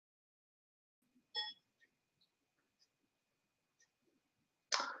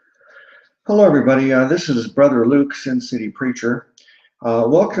Hello, everybody. This is Brother Luke, Sin City Preacher.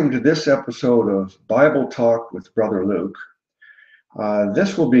 Welcome to this episode of Bible Talk with Brother Luke.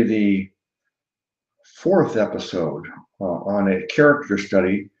 This will be the fourth episode on a character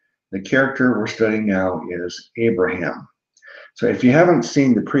study. The character we're studying now is Abraham. So if you haven't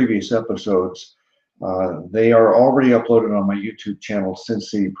seen the previous episodes, they are already uploaded on my YouTube channel, Sin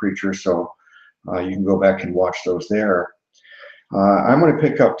City Preacher, so you can go back and watch those there. I'm going to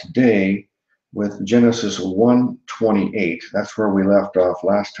pick up today with Genesis 1:28. That's where we left off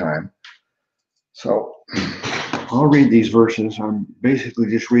last time. So I'll read these verses. I'm basically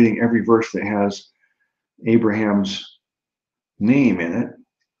just reading every verse that has Abraham's name in it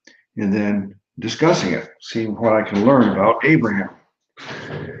and then discussing it, seeing what I can learn about Abraham.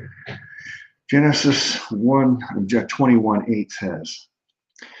 Genesis 1:21:8 says,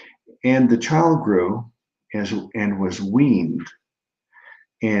 "And the child grew and was weaned.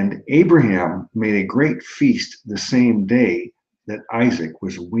 And Abraham made a great feast the same day that Isaac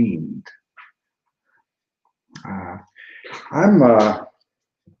was weaned." I'm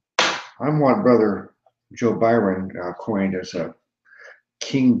what Brother Joe Byron coined as a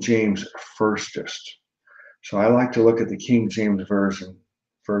King James firstist. So I like to look at the King James version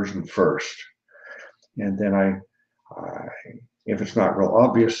first, and then if it's not real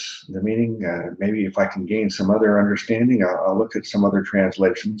obvious, the meaning, maybe if I can gain some other understanding, I'll look at some other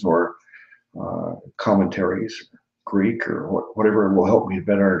translations or commentaries, Greek or whatever will help me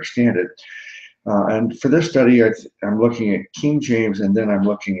better understand it. And for this study, I'm looking at King James, and then I'm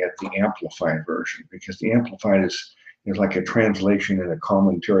looking at the Amplified version, because the Amplified is like a translation and a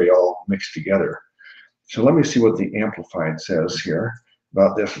commentary all mixed together. So let me see what the Amplified says here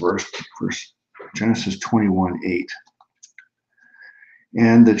about this verse Genesis 21:8.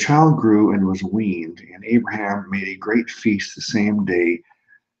 "And the child grew and was weaned, and Abraham made a great feast the same day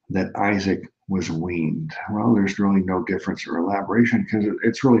that Isaac was weaned." Well, there's really no difference or elaboration because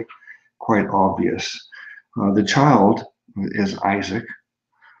it's really quite obvious. The child is Isaac.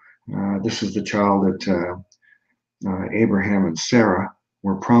 This is the child that Abraham and Sarah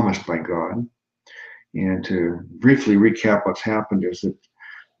were promised by God. And to briefly recap what's happened is that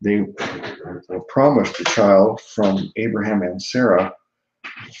they were promised a child from Abraham and Sarah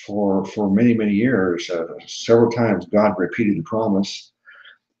for many, many years. Several times God repeated the promise.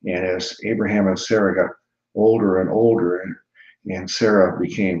 And as Abraham and Sarah got older and older, and Sarah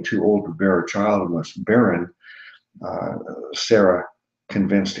became too old to bear a child and was barren, Sarah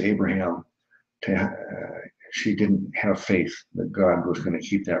convinced Abraham she didn't have faith that God was going to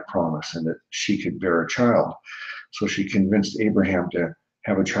keep that promise and that she could bear a child. So she convinced Abraham to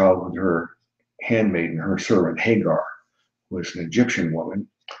have a child with her handmaiden, her servant Hagar, who was an Egyptian woman.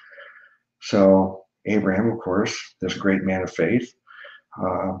 So Abraham, of course, this great man of faith,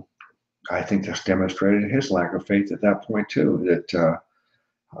 I think this demonstrated his lack of faith at that point too, that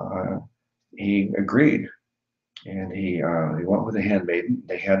he agreed. And he went with a handmaiden.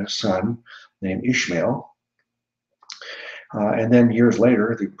 They had a son named Ishmael. And then years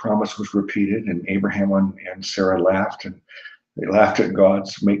later, the promise was repeated, and Abraham and Sarah laughed, and they laughed at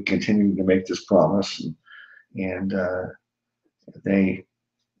God's continuing to make this promise. And they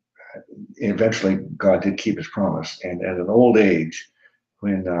eventually, God did keep his promise. And at an old age,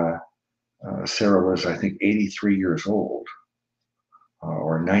 when Sarah was, I think, 83 years old,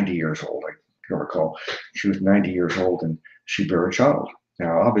 or 90 years old, I don't recall. She was 90 years old, and she bare a child.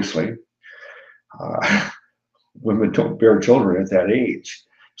 Now, obviously, women don't bear children at that age.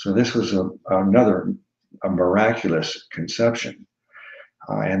 So this was another miraculous conception.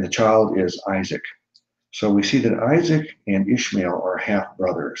 And the child is Isaac. So we see that Isaac and Ishmael are half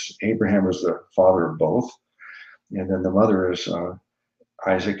brothers. Abraham is the father of both. And then the mother is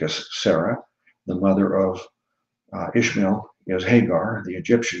Isaac is Sarah. The mother of Ishmael is Hagar, the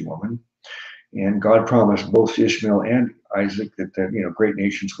Egyptian woman. And God promised both Ishmael and Isaac that great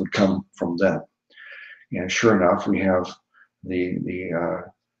nations would come from them. And sure enough, we have the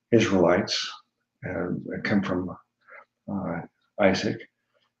Israelites come from Isaac,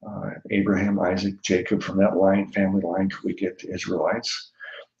 Abraham, Isaac, Jacob. From that family line, we get the Israelites.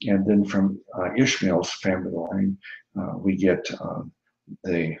 And then from Ishmael's family line, we get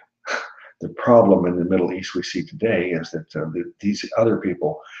the problem in the Middle East we see today is that these other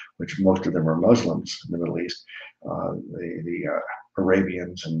people, which most of them are Muslims in the Middle East, the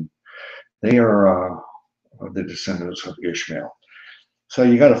Arabians, and they are the descendants of Ishmael. So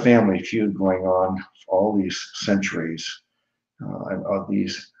you got a family feud going on for all these centuries, of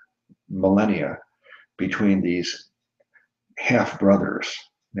these millennia, between these half brothers.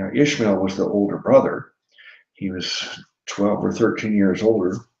 Now Ishmael was the older brother. He was 12 or 13 years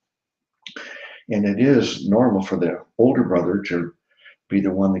older. And it is normal for the older brother to be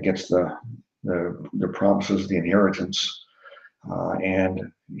the one that gets the promises, the inheritance,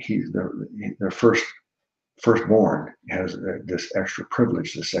 and the firstborn has this extra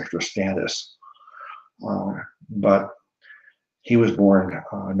privilege, this extra status. But he was born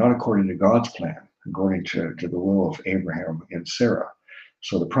not according to God's plan, according to the will of Abraham and Sarah.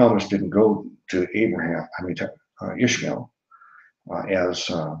 So the promise didn't go to Abraham, to Ishmael, as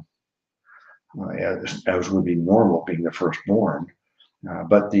would be normal, being the firstborn.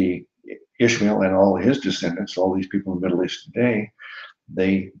 But the Ishmael and all his descendants, all these people in the Middle East today,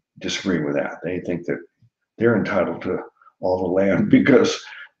 they disagree with that. They think that they're entitled to all the land because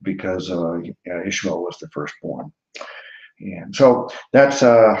Ishmael was the firstborn. And so that's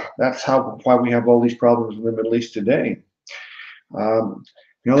why we have all these problems in the Middle East today.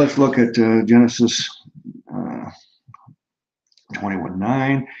 Let's look at Genesis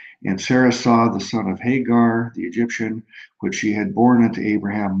 21:9. And Sarah saw the son of Hagar, the Egyptian, which she had borne unto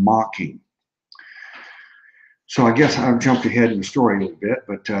Abraham, mocking. So I guess I've jumped ahead in the story a little bit,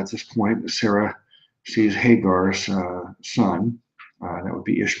 but at this point, Sarah sees Hagar's son, that would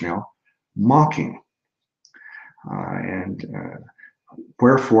be Ishmael, mocking. And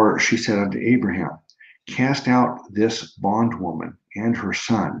wherefore she said unto Abraham, cast out this bondwoman and her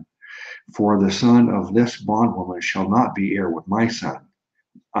son, for the son of this bondwoman shall not be heir with my son,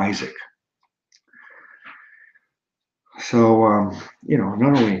 Isaac. So,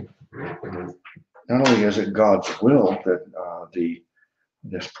 not only is it God's will that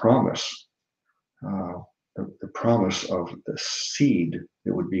this promise, the promise of the seed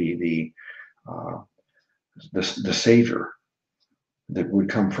that would be the Savior that would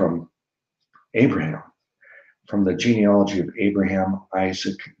come from Abraham, from the genealogy of Abraham,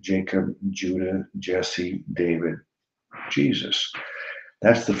 Isaac, Jacob, Judah, Jesse, David, Jesus.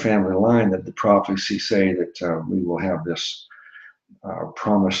 That's the family line that the prophecies say that we will have this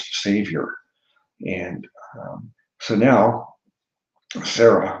promised Savior. And so now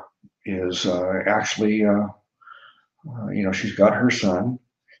Sarah is actually, she's got her son,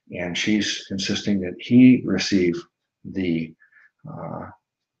 and she's insisting that he receive the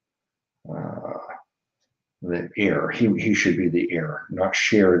heir. He should be the heir, not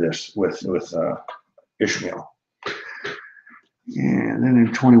share this with Ishmael. And then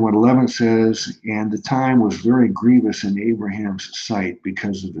in 21:11 says, and the time was very grievous in Abraham's sight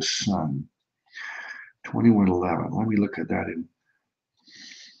because of his son. 21:11. Let me look at that in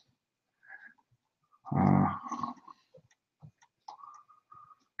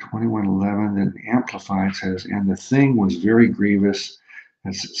 21:11. Then Amplified says, and the thing was very grievous,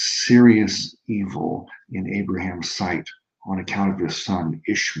 that's serious evil in Abraham's sight on account of his son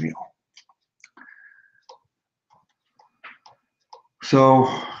Ishmael. So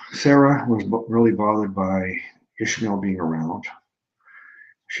Sarah was really bothered by Ishmael being around.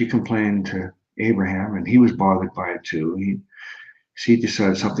 She complained to Abraham, and he was bothered by it too. She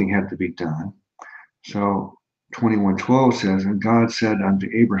decided something had to be done. So 21:12 says, and God said unto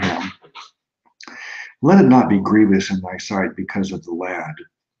Abraham, let it not be grievous in thy sight because of the lad,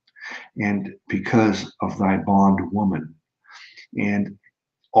 and because of thy bondwoman, and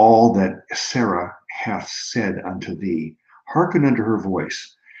all that Sarah hath said unto thee. Hearken unto her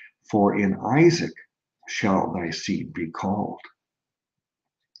voice, for in Isaac shall thy seed be called.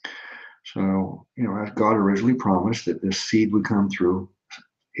 So, as God originally promised that this seed would come through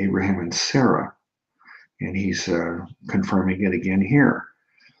Abraham and Sarah, and he's confirming it again here.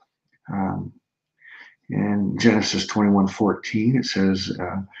 In Genesis 21:14, it says,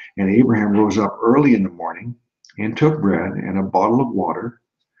 and Abraham rose up early in the morning and took bread and a bottle of water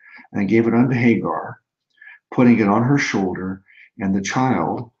and gave it unto Hagar, putting it on her shoulder and the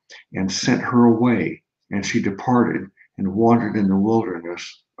child, and sent her away. And she departed and wandered in the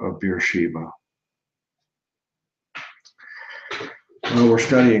wilderness of Beersheba. Well, we're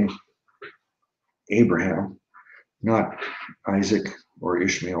studying Abraham, not Isaac or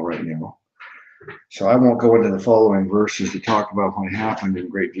Ishmael right now. So I won't go into the following verses to talk about what happened in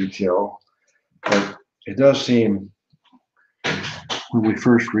great detail. But it does seem, when we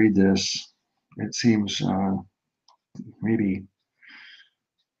first read this, it seems maybe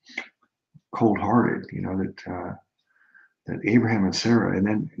cold-hearted, that Abraham and Sarah, and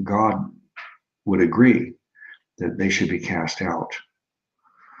then God would agree that they should be cast out.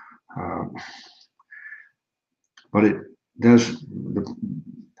 But it does.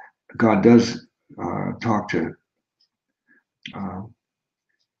 God does talk to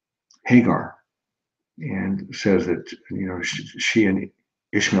Hagar and says that she and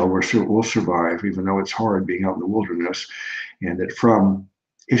Ishmael will survive, even though it's hard being out in the wilderness, and that from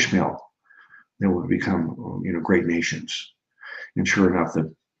Ishmael they will become, great nations. And sure enough,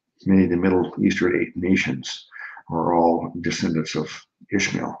 many of the Middle Eastern nations are all descendants of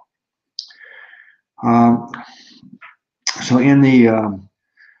Ishmael. So in the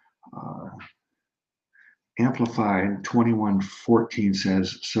Amplified 21:14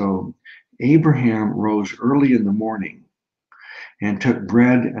 says, so Abraham rose early in the morning and took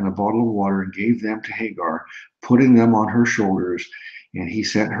bread and a bottle of water and gave them to Hagar, putting them on her shoulders. And he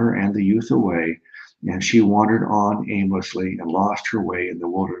sent her and the youth away, and she wandered on aimlessly and lost her way in the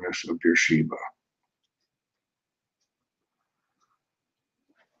wilderness of Beersheba.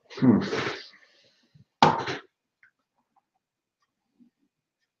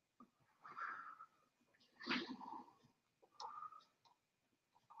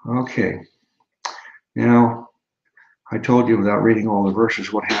 Okay. Now, I told you without reading all the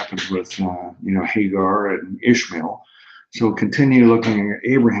verses what happens with, Hagar and Ishmael. So continue looking at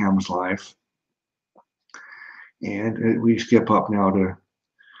Abraham's life. And we skip up now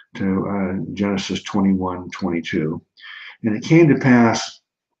to Genesis 21:22. And it came to pass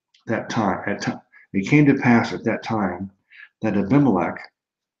at that time that Abimelech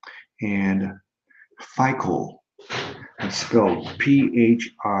and Phicol, it's spelled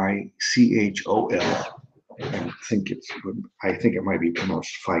Phichol. I think it might be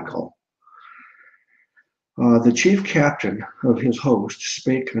pronounced Phicol. The chief captain of his host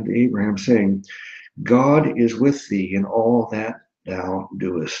spake unto Abraham, saying, God is with thee in all that thou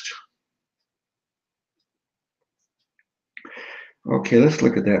doest. Okay, let's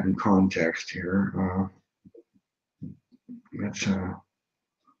look at that in context here. That's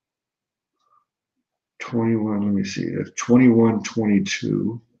 21, let me see, that's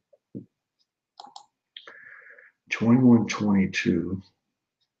 21:22. 21:22.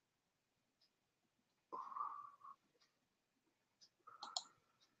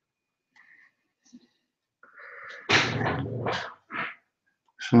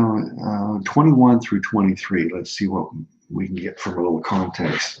 So 21 through 23, let's see what we can get from a little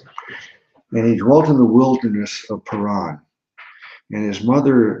context. And he dwelt in the wilderness of Paran, and his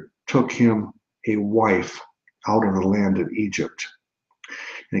mother took him a wife out of the land of Egypt.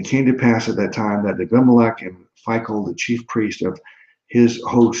 And it came to pass at that time that Abimelech and Phicol, the chief priest of his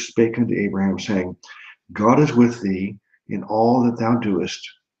host, spake unto Abraham, saying, God is with thee in all that thou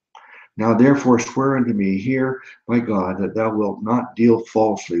doest. Now therefore swear unto me here by God that thou wilt not deal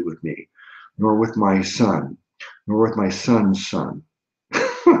falsely with me, nor with my son, nor with my son's son,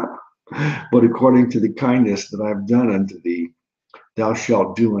 but according to the kindness that I have done unto thee, thou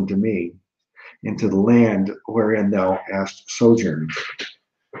shalt do unto me, into the land wherein thou hast sojourned.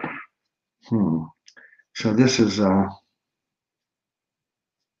 So this is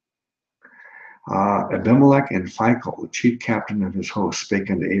Abimelech and Phicol, the chief captain of his host,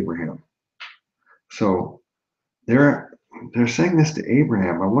 spake unto Abraham. So they're saying this to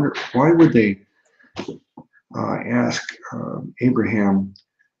Abraham. I wonder, why would they ask Abraham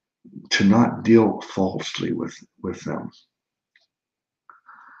to not deal falsely with them?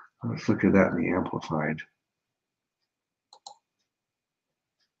 Let's look at that in the Amplified.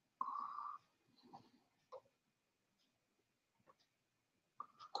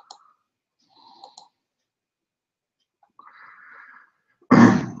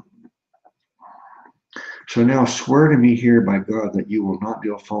 So now swear to me here by God that you will not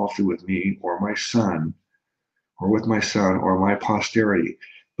deal falsely with me or my son, or with my son or my posterity,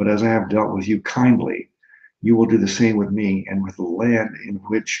 but as I have dealt with you kindly, you will do the same with me and with the land in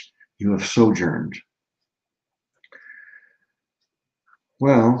which you have sojourned.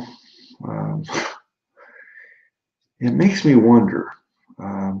 Well, it makes me wonder,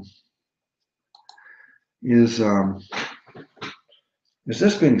 is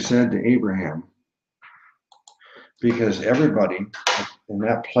this being said to Abraham because everybody in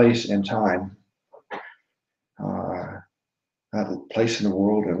that place and time, that place in the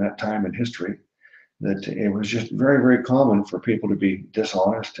world and that time in history, that it was just very, very common for people to be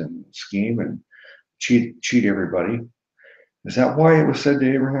dishonest and scheme and cheat everybody? Is that why it was said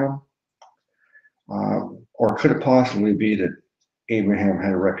to Abraham? Or could it possibly be that Abraham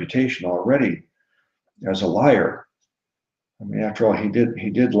had a reputation already as a liar? I mean, after all, he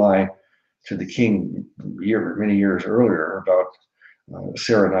did lie to the king many years earlier about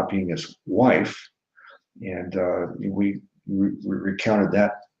Sarah not being his wife, and we recounted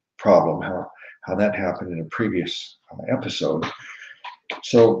that problem, how that happened in a previous episode.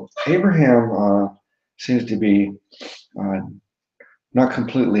 So Abraham seems to be not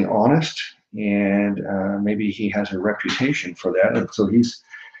completely honest, and maybe he has a reputation for that, and so he's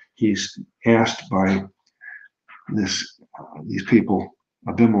asked by these people,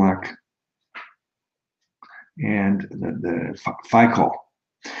 Abimelech and the Phicol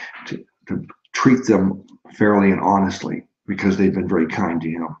to treat them fairly and honestly because they've been very kind to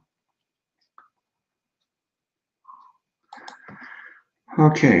him.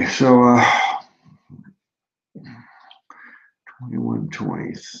 Okay, so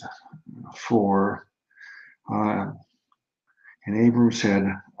 21:24, and Abram said,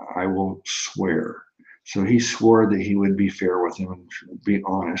 I will swear. So he swore that he would be fair with him and be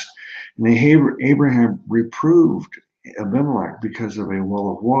honest. And Abraham reproved Abimelech because of a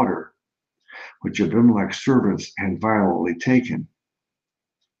well of water, which Abimelech's servants had violently taken.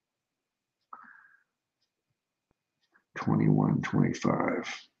 21:25.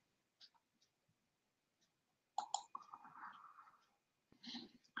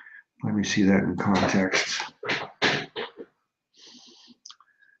 Let me see that in context.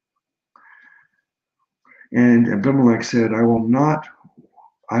 And Abimelech said, I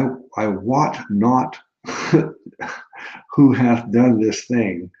wot not who hath done this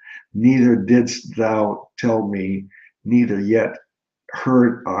thing, neither didst thou tell me, neither yet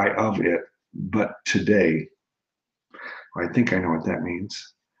heard I of it, but today. I think I know what that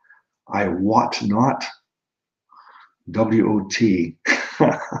means. I wot not, W-O-T.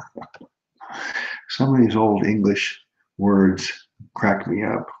 Some of these old English words crack me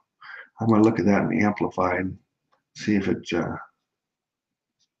up. I'm going to look at that in the Amplified, see if it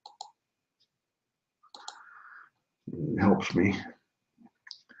helps me.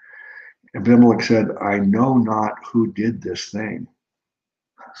 Abimelech said, I know not who did this thing.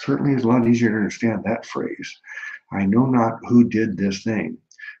 Certainly it's a lot easier to understand that phrase. I know not who did this thing.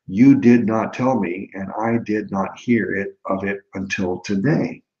 You did not tell me, and I did not hear of it until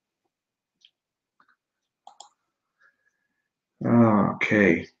today.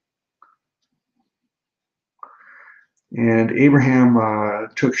 Okay. And Abraham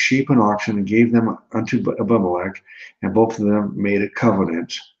took sheep and oxen and gave them unto Abimelech, and both of them made a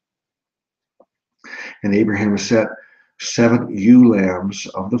covenant. And Abraham set 7 ewe lambs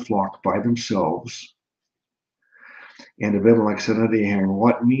of the flock by themselves. And Abimelech said unto Abraham,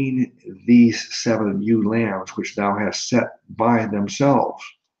 what mean these 7 ewe lambs which thou hast set by themselves?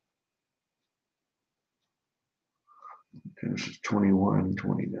 This is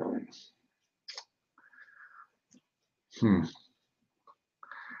 21:29.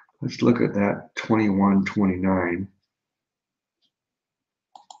 Let's look at that 21:29.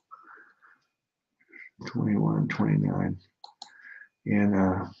 21:29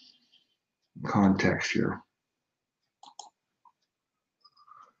 in context here.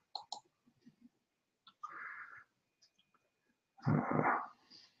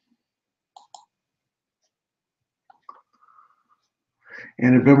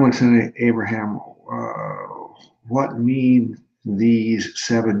 And Abimelech said to Abraham, what mean these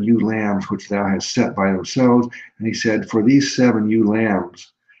 7 ewe lambs which thou hast set by themselves? And he said, for these 7 ewe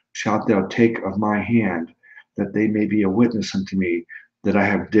lambs shalt thou take of my hand, that they may be a witness unto me that I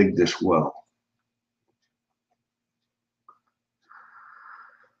have digged this well.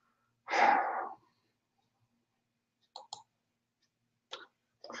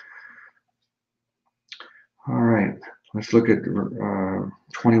 All right, let's look at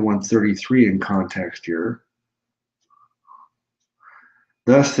 21:33 in context here.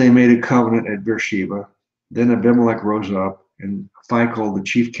 Thus they made a covenant at Beersheba. Then Abimelech rose up, and Phicol, the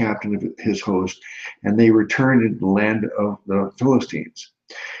chief captain of his host, and they returned into the land of the Philistines.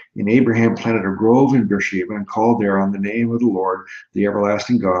 And Abraham planted a grove in Beersheba and called there on the name of the Lord, the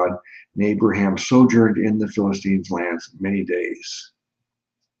everlasting God. And Abraham sojourned in the Philistines' lands many days.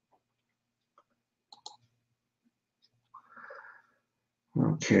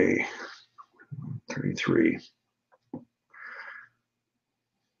 Okay, 33.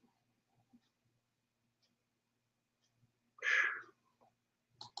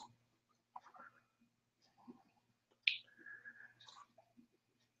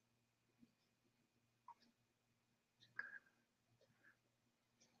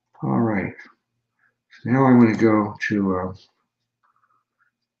 All right, so now I'm going to go to,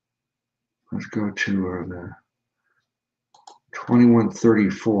 let's go to the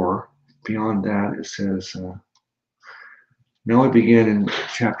 21:34. Beyond that, it says, now it began in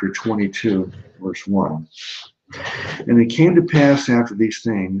chapter 22, verse 1. And it came to pass after these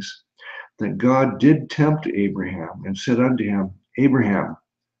things that God did tempt Abraham and said unto him, Abraham.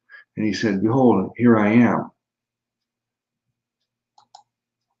 And he said, behold, here I am.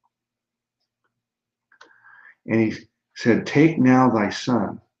 And he said, take now thy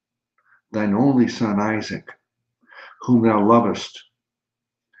son, thine only son Isaac, whom thou lovest,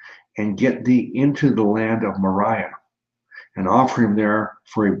 and get thee into the land of Moriah, and offer him there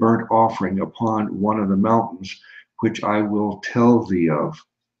for a burnt offering upon one of the mountains, which I will tell thee of.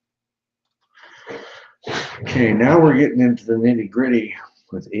 Okay, now we're getting into the nitty-gritty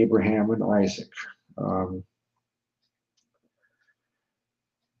with Abraham and Isaac.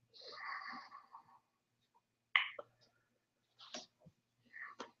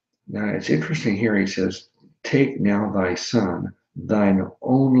 Now it's interesting here. He says, "Take now thy son, thine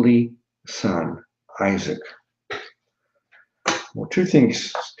only son, Isaac." Well, two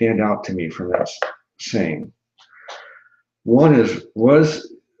things stand out to me from that saying. One is,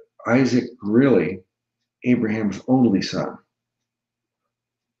 was Isaac really Abraham's only son?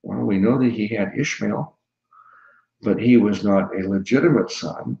 Well, we know that he had Ishmael, but he was not a legitimate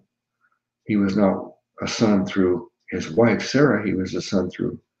son. He was not a son through his wife, Sarah. He was a son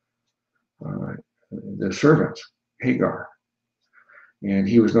through the servant, Hagar. And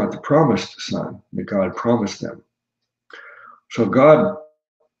he was not the promised son that God promised them. So God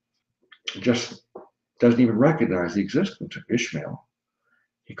just doesn't even recognize the existence of Ishmael.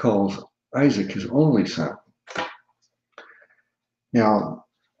 He calls Isaac his only son. Now,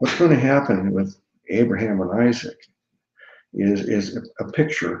 what's going to happen with Abraham and Isaac is a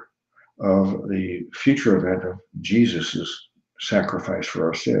picture of the future event of Jesus's sacrifice for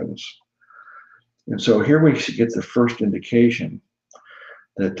our sins. And so here we get the first indication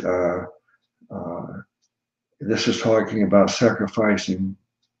that this is talking about sacrificing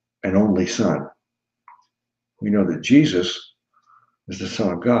an only son. We know that Jesus is the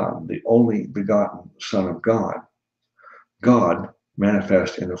Son of God, the only begotten Son of God. God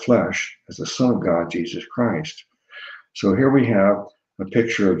manifest in the flesh as the Son of God, Jesus Christ. So here we have a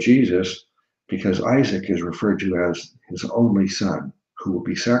picture of Jesus because Isaac is referred to as his only son who will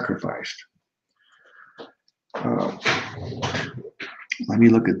be sacrificed. Let me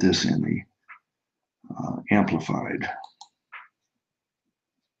look at this in the Amplified.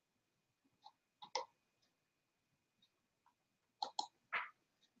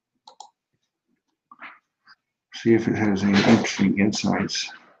 See if it has any interesting insights.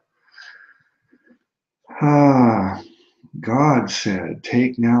 God said,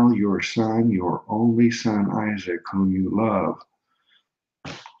 "Take now your son, your only son Isaac, whom you love.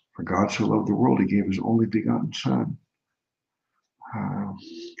 For God so loved the world, he gave his only begotten son.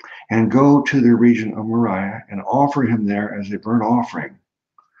 And go to the region of Moriah and offer him there as a burnt offering.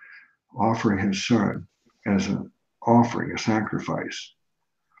 Offer his son as an offering, a sacrifice."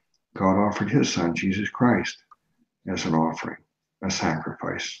 God offered his son, Jesus Christ, as an offering, a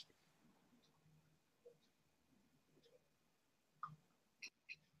sacrifice.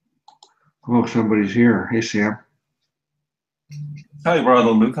 Oh, somebody's here. Hey, Sam. Hi,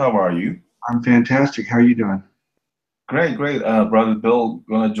 Brother Luke. How are you? I'm fantastic. How are you doing? Great, great. Brother Bill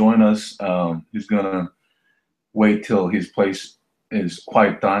gonna join us. He's gonna wait till his place is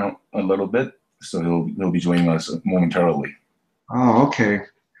quiet down a little bit, so he'll be joining us momentarily. Oh, okay.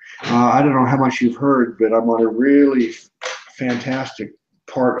 I don't know how much you've heard, but I'm on a really fantastic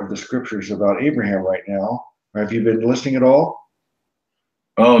part of the scriptures about Abraham right now. Have you been listening at all?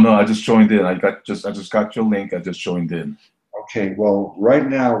 Oh no, I just joined in. I just got your link. I just joined in. Okay, well, right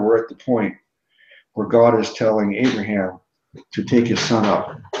now we're at the point where God is telling Abraham to take his son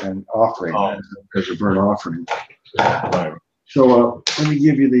up and offer him as a burnt offering. Right. So let me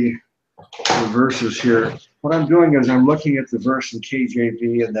give you the verses here. What I'm doing is I'm looking at the verse in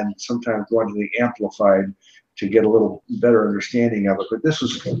KJV and then sometimes going to the Amplified to get a little better understanding of it. But this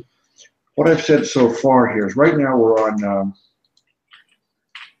is what I've said so far here is right now we're on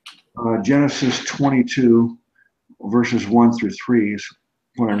Genesis 22, verses 1 through 3 is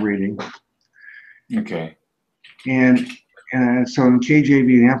what I'm reading. Okay. And so in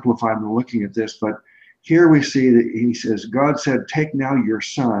KJV and Amplified, I'm looking at this, but here we see that he says, God said, "Take now your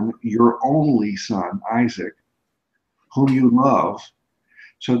son, your only son, Isaac, whom you love."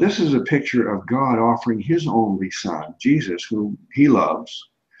 So this is a picture of God offering his only son, Jesus, whom he loves,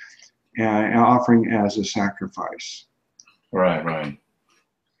 and offering as a sacrifice. Right.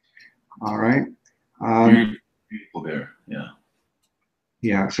 All right. Beautiful there. Yeah.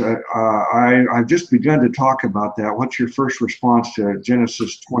 Yeah, so I've just begun to talk about that. What's your first response to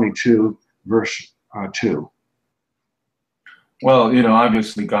Genesis 22, verse 2? Well,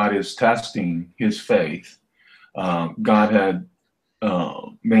 obviously God is testing his faith. God had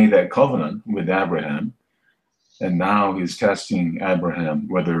made that covenant with Abraham, and now he's testing Abraham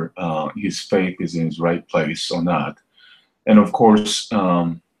whether his faith is in his right place or not. And of course,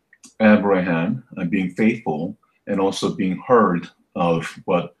 Abraham being faithful and also being heard of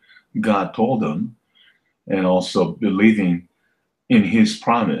what God told him, and also believing in his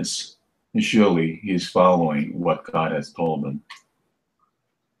promise, and surely he's following what God has told him.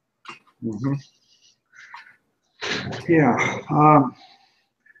 Mm-hmm. Yeah.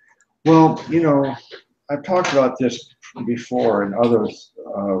 Well, I've talked about this before in other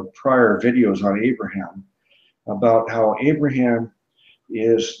prior videos on Abraham, about how Abraham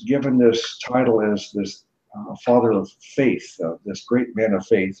is given this title as this father of faith, this great man of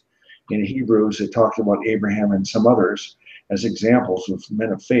faith. In Hebrews, it talks about Abraham and some others as examples of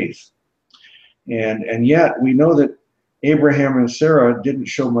men of faith. And yet we know that Abraham and Sarah didn't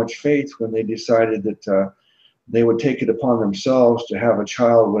show much faith when they decided that they would take it upon themselves to have a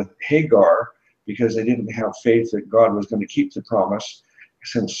child with Hagar, because they didn't have faith that God was going to keep the promise,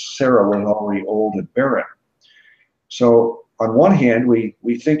 since Sarah was already old and barren. So on one hand, we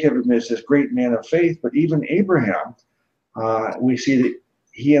think of him as this great man of faith, but even Abraham, we see that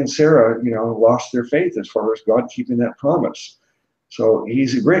he and Sarah, lost their faith as far as God keeping that promise. So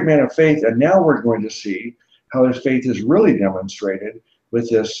he's a great man of faith, and now we're going to see how his faith is really demonstrated with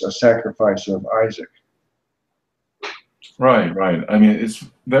this sacrifice of Isaac. Right. I mean, it's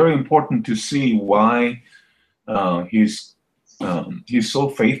very important to see why he's so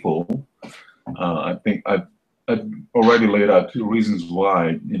faithful. I think I've already laid out two reasons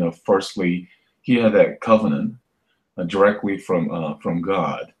why. Firstly, he had that covenant directly from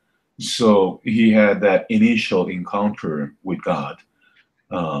God, so he had that initial encounter with God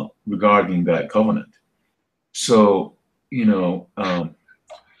regarding that covenant. So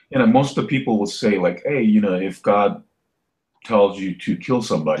most of the people will say, like, hey, if God tells you to kill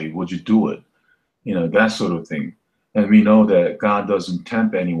somebody, would you do it? That sort of thing. And we know that God doesn't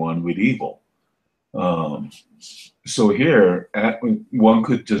tempt anyone with evil. So here, one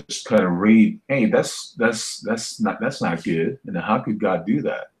could just kind of read, hey, that's not good. How could God do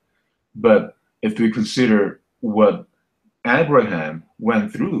that? But if we consider what Abraham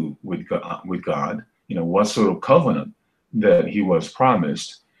went through with God, what sort of covenant that he was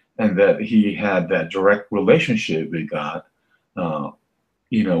promised, and that he had that direct relationship with God,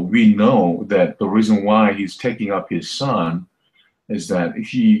 we know that the reason why he's taking up his son is that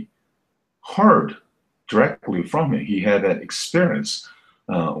he heard directly from him. He had that experience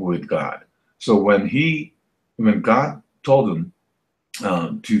with God. So when God told him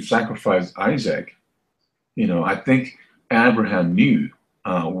to sacrifice Isaac, I think Abraham knew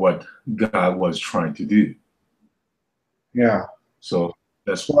what God was trying to do. Yeah. So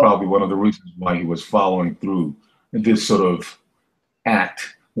that's probably one of the reasons why he was following through this sort of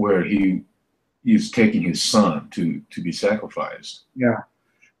act where he is taking his son to be sacrificed. Yeah.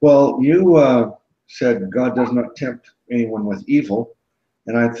 Well, you said God does not tempt anyone with evil,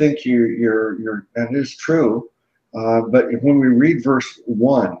 and I think that is true. But when we read verse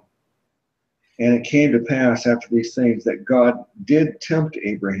 1, and it came to pass after these things that God did tempt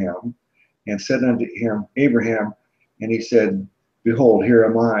Abraham, and said unto him, Abraham, and he said, behold, here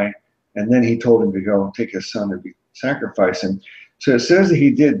am I. And then he told him to go and take his son and sacrifice him. So it says that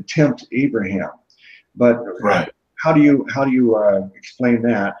he did tempt Abraham, but right. How do you explain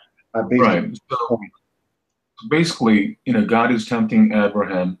that? Right. So basically, God is tempting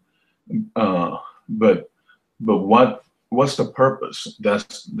Abraham, but what's the purpose?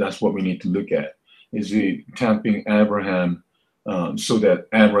 That's what we need to look at. Is he tempting Abraham so that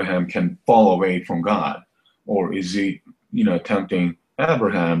Abraham can fall away from God, or is he tempting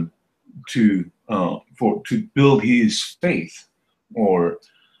Abraham to build his faith, or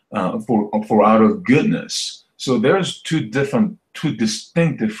for out of goodness? So there's two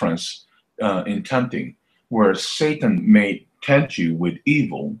distinct difference in tempting, where Satan may tempt you with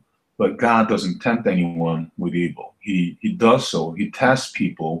evil, but God doesn't tempt anyone with evil. He does so. He tests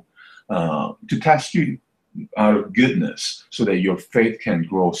people to test you out of goodness, so that your faith can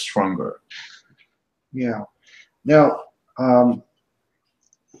grow stronger. Yeah. Now,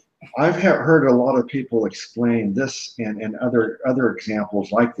 I've heard a lot of people explain this and other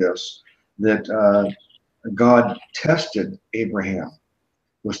examples like this, that God tested Abraham,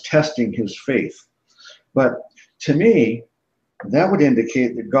 was testing his faith. But to me, that would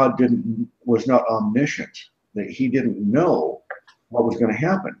indicate that God was not omniscient, that he didn't know what was going to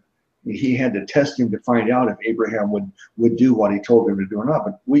happen. He had to test him to find out if Abraham would do what he told him to do or not.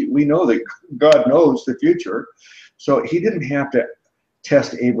 But we know that God knows the future, so he didn't have to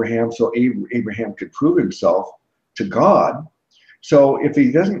test Abraham so Abraham could prove himself to God. So if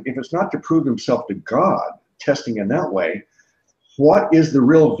it's not to prove himself to God, testing in that way, what is the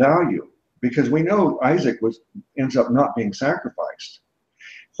real value? Because we know Isaac ends up not being sacrificed.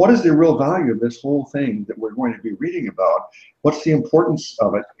 What is the real value of this whole thing that we're going to be reading about? What's the importance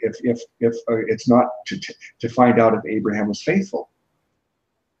of it if it's not to find out if Abraham was faithful?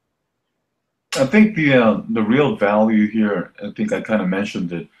 I think the real value here, I think I kind of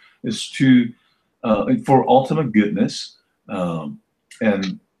mentioned it, is to for ultimate goodness, and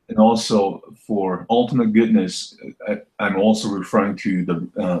also for ultimate goodness, I'm also referring to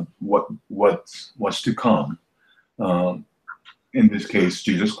the what's to come. In this case,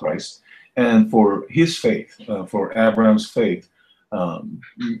 Jesus Christ, and for his faith, for Abraham's faith.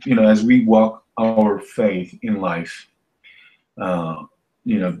 As we walk our faith in life,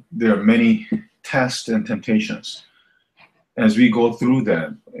 there are many tests and temptations. As we go through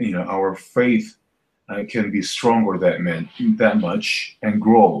that, our faith can be stronger that much and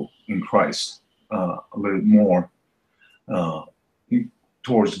grow in Christ a little more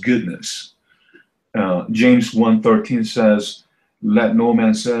towards goodness. James 1:13 says, let no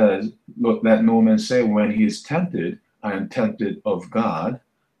man say when he is tempted, I am tempted of God,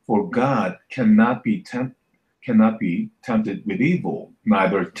 for God cannot be tempted with evil,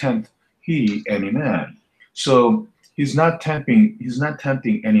 neither tempt he any man. So he's not tempting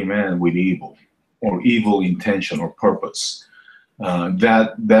any man with evil or evil intention or purpose.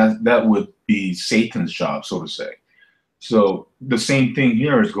 That would be Satan's job, so to say. So the same thing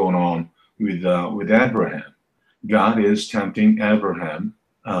here is going on with Abraham. God is tempting Abraham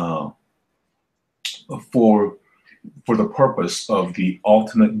for the purpose of the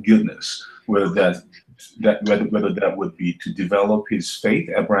ultimate goodness, whether that would be to develop his faith,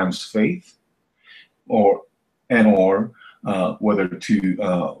 Abraham's faith, or whether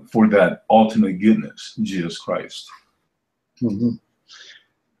to for that ultimate goodness, Jesus Christ. Mm-hmm.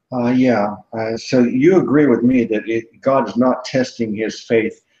 So you agree with me that God is not testing his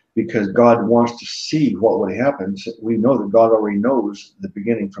faith because God wants to see what would happen. So we know that God already knows the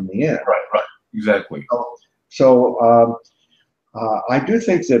beginning from the end. Right, exactly. So I do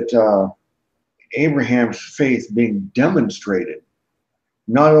think that Abraham's faith being demonstrated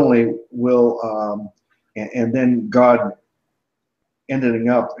not only will, and then God ending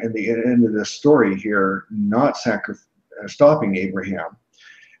up in the end of the story here, not stopping Abraham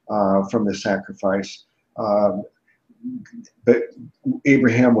from the sacrifice, but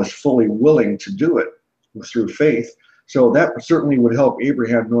Abraham was fully willing to do it through faith. So that certainly would help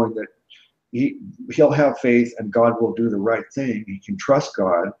Abraham, knowing that he'll have faith and God will do the right thing. He can trust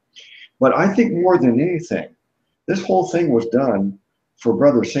God. But I think more than anything, this whole thing was done for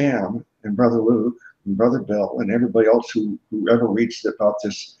Brother Sam and Brother Luke and Brother Bill and everybody else who ever reads about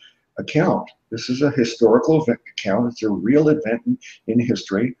this account. This is a historical account. It's a real event in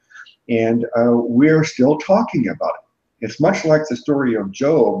history. And we're still talking about it. It's much like the story of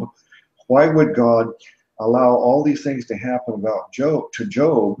Job. Why would God allow all these things to happen to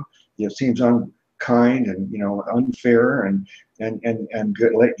Job? It seems unkind and unfair and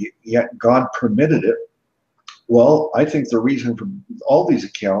good, yet God permitted it. Well, I think the reason for all these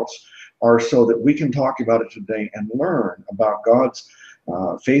accounts are so that we can talk about it today and learn about God's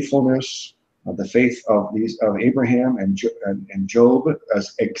faithfulness, the faith of Abraham and Job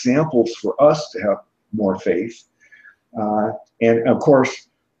as examples for us to have more faith. And of course,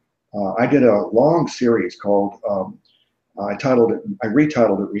 I did a long series called, I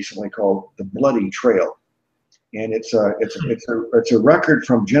retitled it recently, called "The Bloody Trail," and it's a record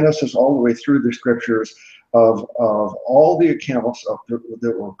from Genesis all the way through the scriptures of all the accounts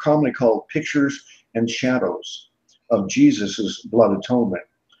that were commonly called pictures and shadows of Jesus's blood atonement.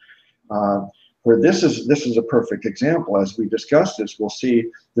 Where this is a perfect example. As we discuss this, we'll see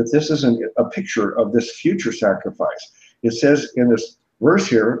that this isn't a picture of this future sacrifice. It says in this verse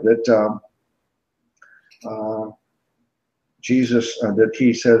here that Jesus, that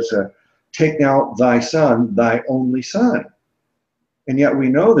he says, take now thy son, thy only son. And yet we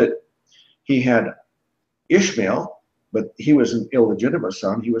know that he had Ishmael, but he was an illegitimate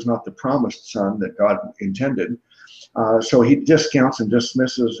son. He was not the promised son that God intended. So he discounts and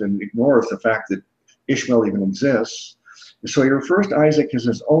dismisses and ignores the fact that Ishmael even exists. So he refers to Isaac as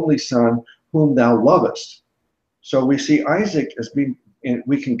his only son, whom thou lovest. So we see Isaac as being, and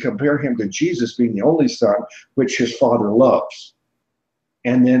we can compare him to Jesus being the only son, which his father loves,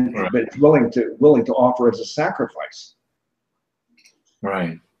 and then but willing to offer as a sacrifice.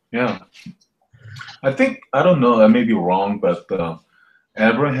 Right. Yeah. I think, I don't know, I may be wrong, but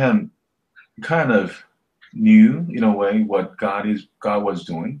Abraham kind of knew in a way what God was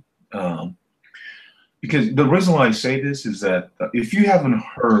doing. Because the reason why I say this is that if you haven't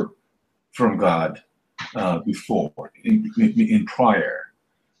heard from God before, in prior,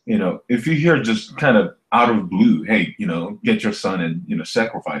 if you hear just kind of out of blue, hey, get your son and,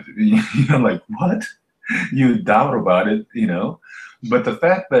 sacrifice it, like, what? You doubt about it, But the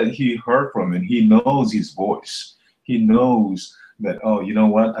fact that he heard from him, he knows his voice. He knows that, oh, you know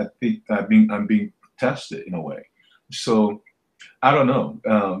what? I think I'm being tested in a way. So I don't know.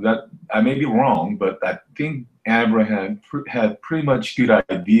 That I may be wrong, but I think Abraham had pretty much good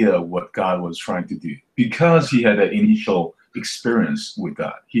idea what God was trying to do because he had an initial experience with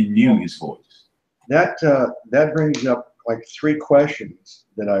God. He knew His voice. That brings up like three questions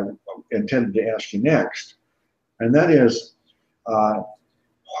that I intended to ask you next, and that is,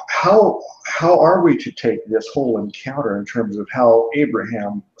 how are we to take this whole encounter in terms of how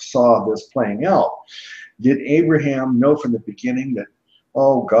Abraham saw this playing out? Did Abraham know from the beginning that,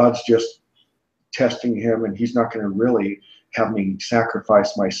 oh, God's just testing him and he's not going to really have me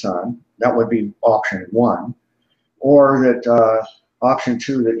sacrifice my son? That would be option one. Or that option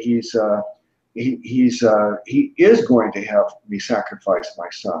two, that he is going to have me sacrifice my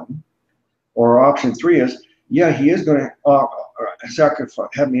son. Or option three is, yeah, he is going to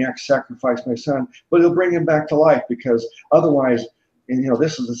have me sacrifice my son, but he'll bring him back to life, because otherwise, and,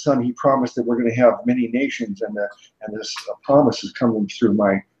 this is the son he promised that we're going to have many nations, and this promise is coming through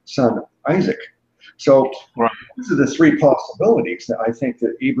my son Isaac. So right. These are the three possibilities that I think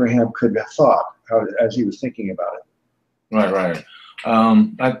that Abraham could have thought as he was thinking about it. Right.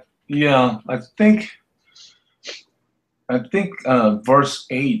 I think verse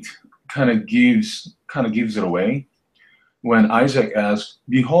 8 kind of gives it away. When Isaac asked,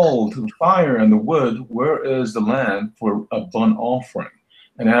 "Behold, the fire and the wood, where is the land for a burnt offering?"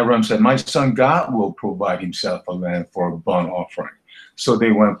 And Abraham said, "My son, God will provide himself a land for a burnt offering." So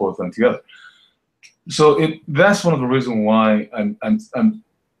they went both of them together. So that's one of the reasons why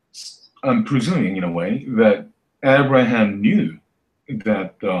I'm presuming, in a way, that Abraham knew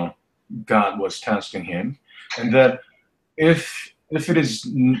that God was testing him, and that if it is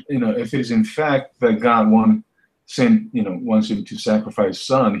in fact that God wants him to sacrifice his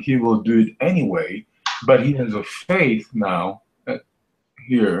son, he will do it anyway. But he has a faith now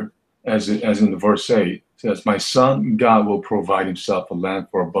here, as in the verse 8 says, "My son, God will provide himself a lamb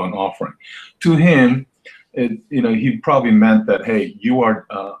for a burnt offering." To him, he probably meant that, hey, you are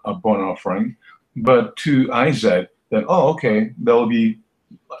a burnt offering. But to Isaac, that, oh, okay, there'll be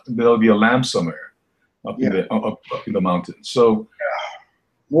a lamb somewhere up in the mountains. So,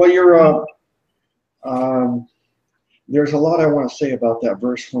 well, there's a lot I want to say about that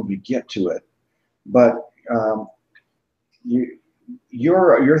verse when we get to it, but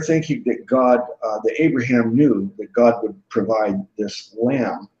you're thinking that that Abraham knew that God would provide this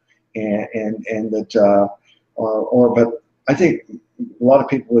lamb, and that, but I think a lot of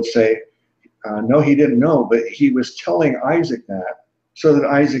people would say, no, he didn't know, but he was telling Isaac that so that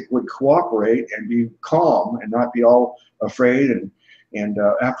Isaac would cooperate and be calm and not be all afraid. And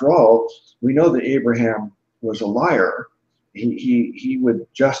after all, we know that Abraham was a liar. He would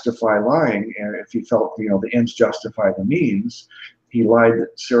justify lying, and if he felt the ends justify the means, he lied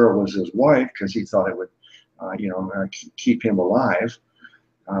that Sarah was his wife because he thought it would keep him alive.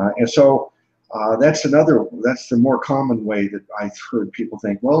 And so that's the more common way that I've heard people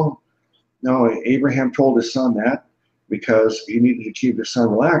think, well, no, Abraham told his son that because he needed to keep his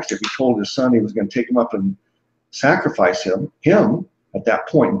son relaxed. If he told his son he was going to take him up and sacrifice him at that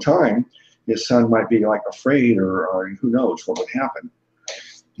point in time, his son might be like afraid, or who knows what would happen.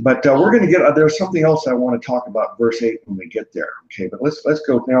 But we're going to there's something else I want to talk about verse 8 when we get there. Okay, but let's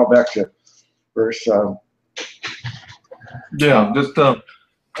go now back to verse. Just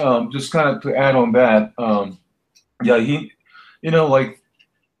kind of to add on that.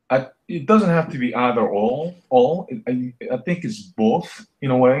 It doesn't have to be either or. I think it's both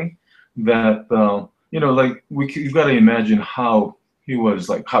in a way. That you've got to imagine how he was,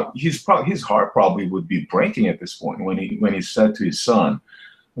 like, how his heart probably would be breaking at this point when he said to his son.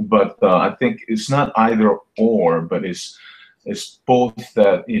 But I think it's not either or, but it's both,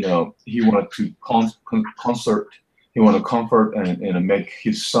 that he wanted to comfort and make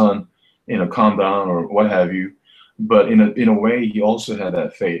his son calm down or what have you. But in a way, he also had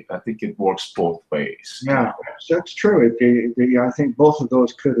that faith. I think it works both ways. Yeah, that's true. I think both of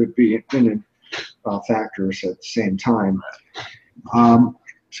those could have been factors at the same time.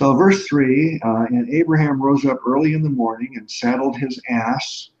 So verse 3, and Abraham rose up early in the morning and saddled his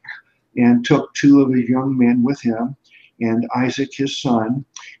ass and took 2 of his young men with him and Isaac his son,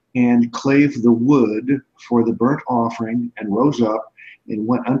 and clave the wood for the burnt offering, and rose up and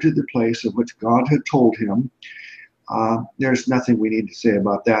went unto the place of which God had told him. There's nothing we need to say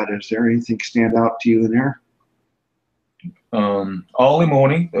about that. Is there anything stand out to you in there? Early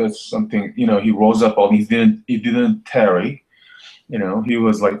morning, there's something, he rose up, he didn't tarry. He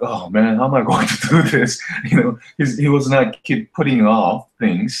was like, oh man, how am I going to do this? He was not keep putting off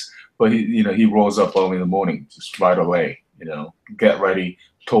things, but he rose up early in the morning, just right away. get ready,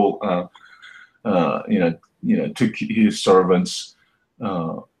 told, took his servants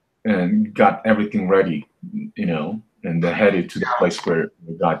and got everything ready, and they headed to the place where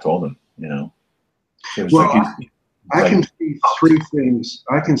God told them. So it's Well, like I can see three things.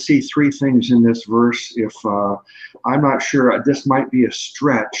 I can see three things in this verse. If I'm not sure, this might be a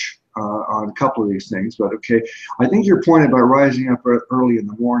stretch on a couple of these things, but okay. I think your point about rising up early in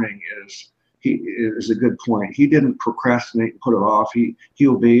the morning is a good point. He didn't procrastinate and put it off. He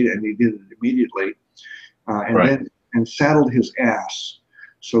obeyed and he did it immediately, and saddled his ass.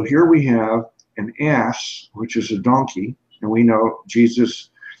 So here we have an ass, which is a donkey, and we know Jesus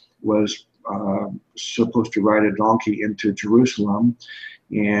was supposed to ride a donkey into Jerusalem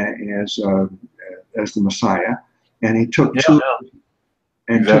and as the Messiah, and he took took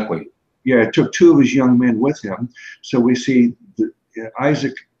two of his young men with him. So we see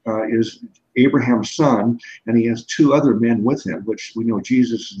Isaac is Abraham's son, and he has two other men with him, which we know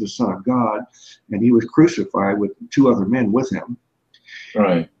Jesus is the Son of God, and he was crucified with two other men with him.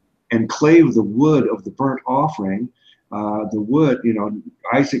 Right. And clave the wood of the burnt offering. The wood,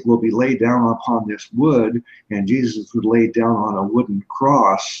 Isaac will be laid down upon this wood, and Jesus would lay down on a wooden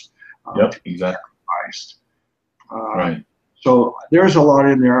cross. Exactly. Christ. Right. So there's a lot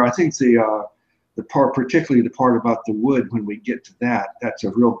in there. I think the part, particularly the part about the wood, when we get to that, that's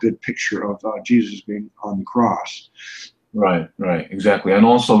a real good picture of Jesus being on the cross. Right. Exactly. And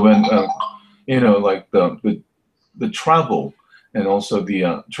also when, like the travel, and also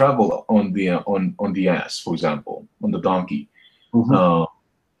the travel on the ass, for example, on the donkey. Mm-hmm.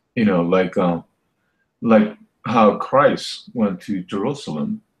 Like how Christ went to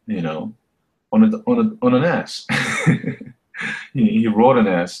Jerusalem, on an ass. he rode an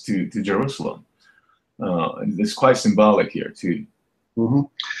ass to Jerusalem. It's quite symbolic here too. Mm-hmm.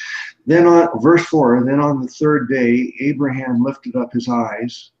 Then on verse 4, then on the third day, Abraham lifted up his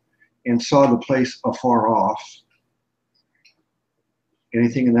eyes and saw the place afar off.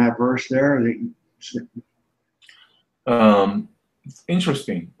 Anything in that verse there?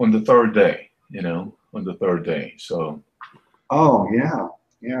 Interesting. On the third day, on the third day. So. Oh yeah,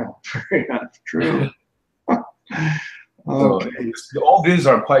 that's true. Okay. So all these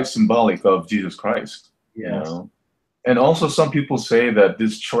are quite symbolic of Jesus Christ. Yes. And also some people say that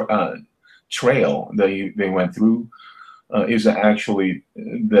this trail that they went through is actually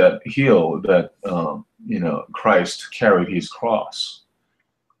the hill that Christ carried his cross.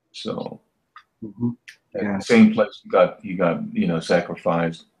 So same place he got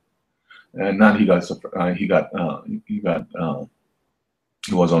sacrificed, and not he was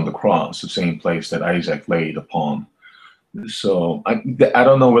on the cross, the same place that Isaac laid upon. So I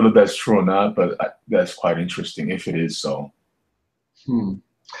don't know whether that's true or not, but that's quite interesting if it is so.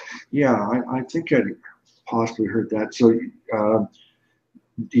 Yeah, I think I possibly heard that. So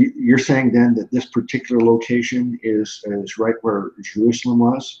you're saying then that this particular location is right where Jerusalem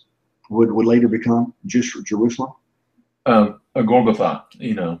was, would later become just Jerusalem? A Golgotha,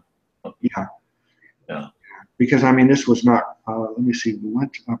 Yeah. Because I mean, this was not. Let me see. We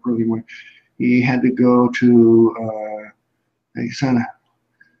went up early morning. He had to go to into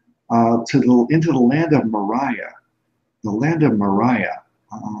the land of Moriah. The land of Moriah.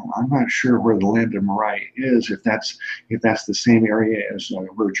 I'm not sure where the land of Moriah is. If that's the same area as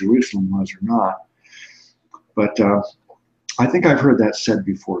where Jerusalem was or not. But I think I've heard that said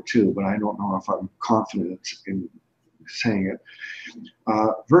before too. But I don't know if I'm confident in saying it.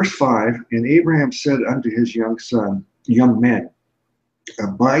 Verse 5, and Abraham said unto his young men,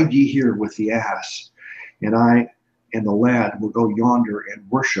 abide ye here with the ass, and I and the lad will go yonder and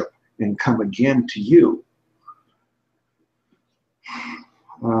worship and come again to you.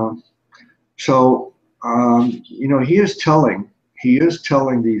 He is telling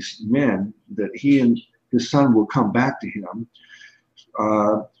these men that he and his son will come back to him.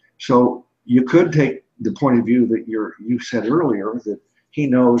 So you could take the point of view that you said earlier, that he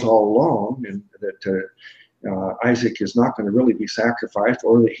knows all along, and that Isaac is not going to really be sacrificed,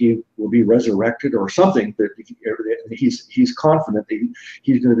 or that he will be resurrected, or something, that he's confident that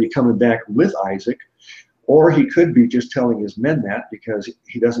he's going to be coming back with Isaac. Or he could be just telling his men that because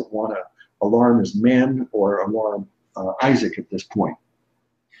he doesn't want to alarm his men or alarm Isaac at this point.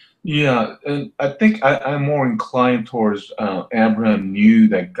 Yeah, and I think I'm more inclined towards Abraham knew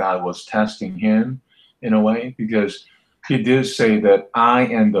that God was testing him in a way, because he did say that I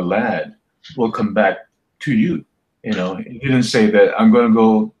and the lad will come back to you. He didn't say that I'm going to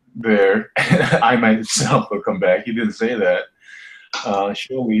go there and I myself will come back. He didn't say that.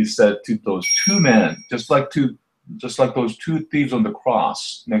 Surely he said to those two men, just like those two thieves on the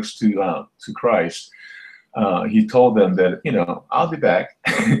cross next to Christ, he told them that, I'll be back.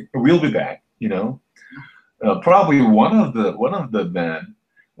 We'll be back. Probably one of the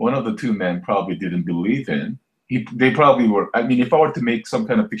two men probably didn't believe in. They probably were. I mean, if I were to make some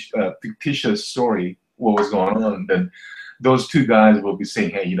kind of fictitious story, what was going on, then those two guys will be saying,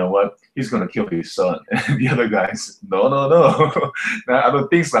 "Hey, you know what? He's gonna kill his son." And the other guys, "No, no, no, I don't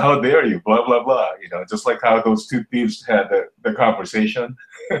think so. How dare you?" Blah blah blah. Just like how those two thieves had the conversation.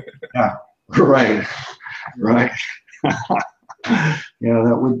 Yeah, right, right. Yeah,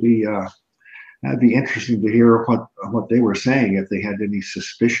 that would be. That'd be interesting to hear what they were saying if they had any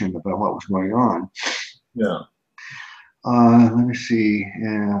suspicion about what was going on. Yeah. Let me see.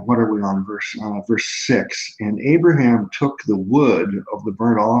 What are we on? Verse 6. And Abraham took the wood of the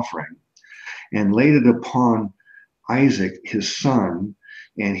burnt offering and laid it upon Isaac, his son.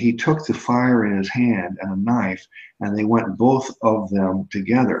 And he took the fire in his hand and a knife, and they went both of them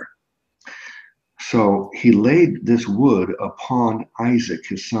together. So he laid this wood upon Isaac,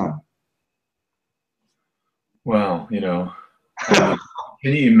 his son. Well, can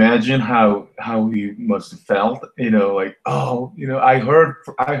you imagine how he must have felt? Like, oh, I heard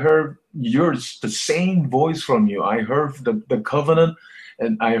the same voice from you. I heard the covenant,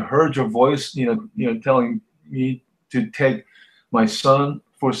 and I heard your voice, telling me to take my son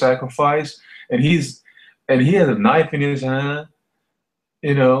for sacrifice, and he had a knife in his hand.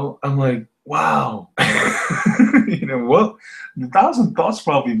 I'm like, wow. What? 1,000 thoughts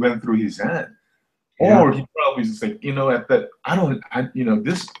probably went through his head. Yeah. Or he probably just like,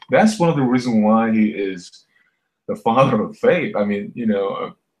 that's one of the reasons why he is the father of faith. I mean,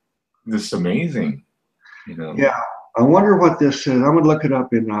 this is amazing, Yeah. I wonder what this says. I'm going to look it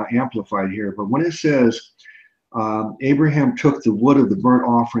up in Amplified here. But when it says, Abraham took the wood of the burnt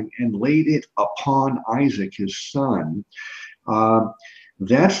offering and laid it upon Isaac, his son,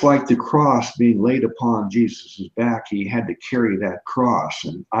 that's like the cross being laid upon Jesus' back. He had to carry that cross,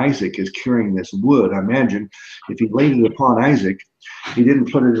 and Isaac is carrying this wood. I imagine if he laid it upon Isaac, he didn't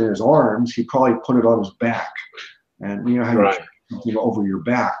put it in his arms. He probably put it on his back, and how right. you carry over your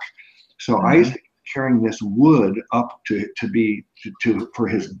back. So Isaac is carrying this wood up for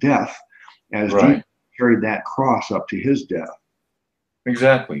his death, as right. Jesus carried that cross up to his death.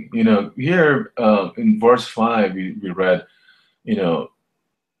 Exactly. Here in verse 5, we read,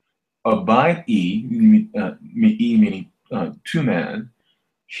 abide ye, meaning two men,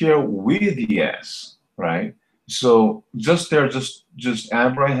 here with yes, right? So just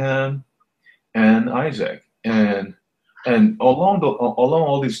Abraham and Isaac, and along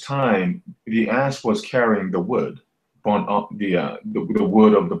all this time, the ass was carrying the wood, the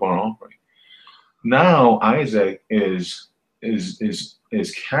wood of the burnt offering. Now Isaac is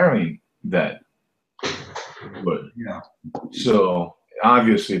carrying that wood. Yeah. So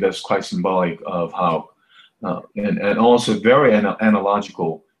obviously that's quite symbolic of how, and also very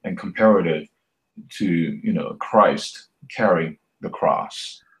analogical and comparative to Christ carrying the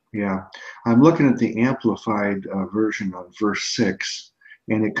cross. Yeah, I'm looking at the amplified version of verse 6,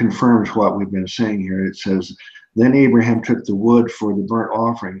 and it confirms what we've been saying here. It says, then Abraham took the wood for the burnt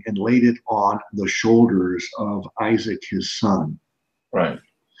offering and laid it on the shoulders of Isaac, his son. Right.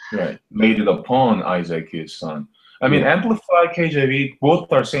 Laid it upon Isaac, his son. I mean, Amplified, KJV,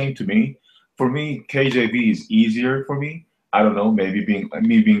 both are same to me. For me, KJV is easier for me. I don't know, maybe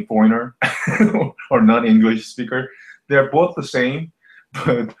being foreigner or non-English speaker. They're both the same,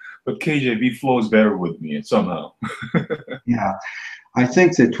 but KJV flows better with me somehow. Yeah, I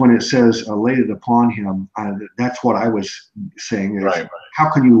think that when it says laid it upon him, that's what I was saying. Is right. How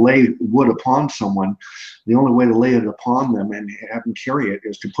can you lay wood upon someone? The only way to lay it upon them and have them carry it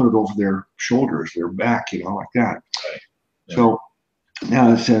is to put it over their shoulders, their back, like that. Right. Yeah. So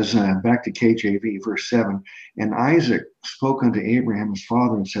now it says, back to KJV, verse 7, and Isaac spoke unto Abraham his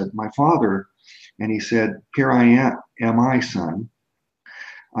father and said, my father. And he said, here I am I, son.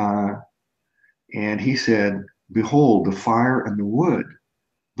 And he said, behold, the fire and the wood,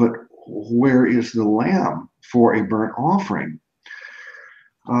 but where is the lamb for a burnt offering?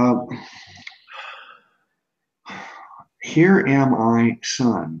 Here am I,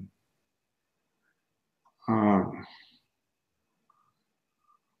 son.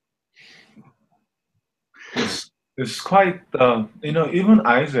 It's quite, even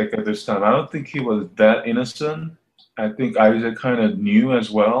Isaac at this time, I don't think he was that innocent. I think Isaac kind of knew as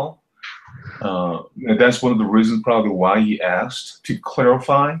well. And that's one of the reasons probably why he asked to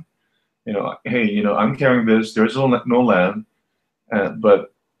clarify, hey, I'm carrying this, there's no lamb,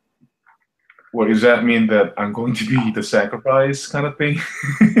 but what does that mean, that I'm going to be the sacrifice kind of thing?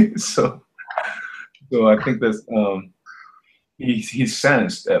 So I think that's, he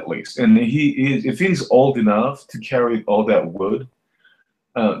sensed at least, and he is if he's old enough to carry all that wood,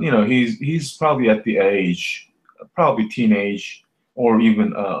 he's probably at the age, probably teenage or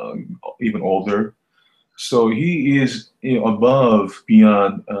even older. So he is above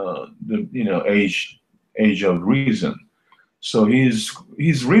beyond the age of reason. So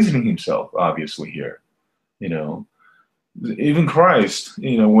he's reasoning himself obviously here. You know, even Christ,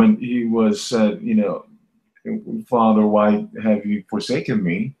 when he was said, Father, why have you forsaken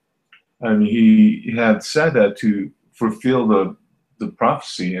me? And he had said that to fulfill the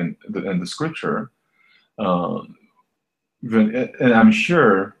prophecy and the scripture. And I'm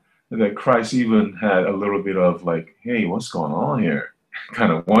sure that Christ even had a little bit of like, hey, what's going on here?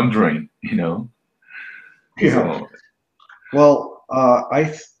 Kind of wondering. Yeah. So, Well,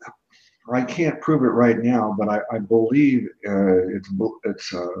 I can't prove it right now, but I believe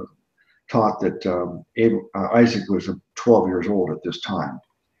it's taught that Isaac was 12 years old at this time.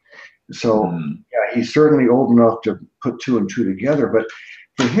 So yeah, he's certainly old enough to put two and two together. But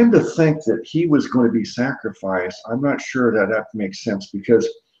for him to think that he was going to be sacrificed, I'm not sure that makes sense because,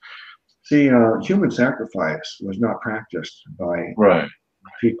 see, human sacrifice was not practiced by right.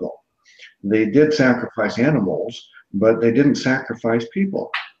 people. They did sacrifice animals, but they didn't sacrifice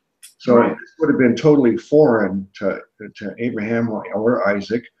people. So Right. this would have been totally foreign to Abraham or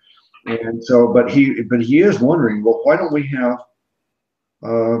Isaac. And so, but he is wondering, well, why don't we have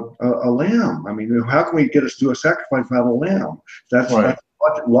a lamb? I mean, how can we get us to do a sacrifice without a lamb? That's Right. a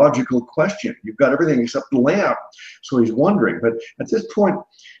logical question. You've got everything except the lamb. So he's wondering. But at this point,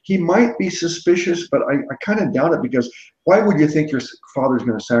 he might be suspicious, but I kind of doubt it because why would you think your father's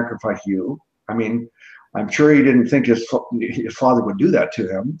going to sacrifice you? I mean, I'm sure he didn't think his father would do that to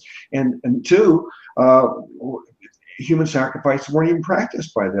him. And two, human sacrifices weren't even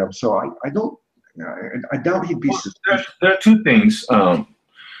practiced by them. So I doubt he'd be suspicious. There are two things.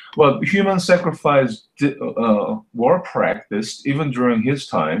 Well, human sacrifice were practiced even during his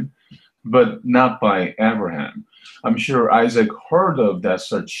time, but not by Abraham. I'm sure Isaac heard of that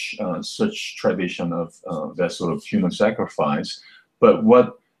such tradition of that sort of human sacrifice, but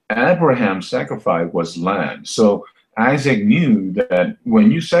what Abraham sacrificed was lamb. So Isaac knew that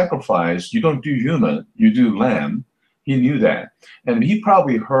when you sacrifice, you don't do human, you do lamb. He knew that, and he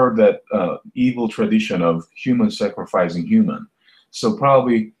probably heard that evil tradition of human sacrificing human. So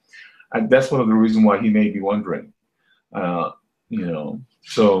probably that's one of the reasons why he may be wondering. So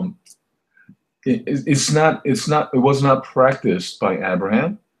it was not practiced by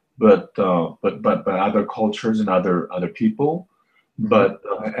Abraham, but by other cultures and other people. But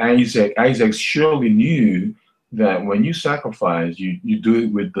Isaac surely knew that when you sacrifice, you do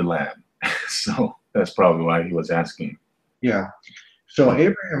it with the lamb. So that's probably why he was asking. Yeah. So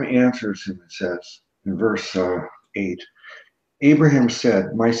Abraham answers him and says in verse 8, Abraham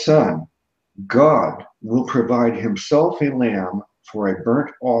said, my son, God will provide himself a lamb for a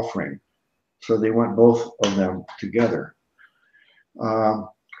burnt offering. So they went both of them together.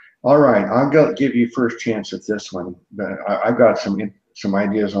 All right, I'll give you first chance at this one. I've got some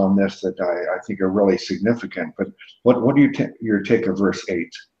ideas on this that I think are really significant. But what do your take of verse 8?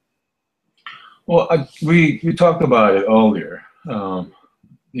 Well, we talked about it earlier.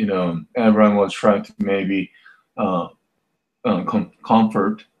 Abraham was trying to maybe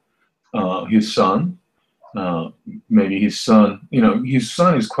comfort his son. Maybe his son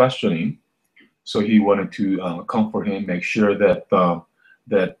is questioning, so he wanted to comfort him, make sure that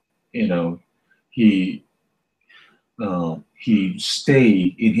he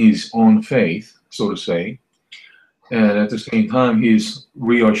stayed in his own faith, so to say. And at the same time, he's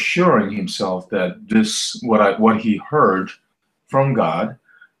reassuring himself that what he heard from God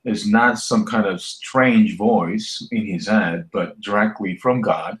is not some kind of strange voice in his head, but directly from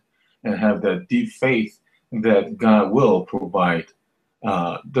God, and have that deep faith that God will provide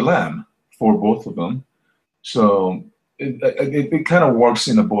the lamb for both of them. So it kind of works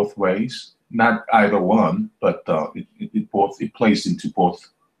in both ways, not either one, but it plays into both.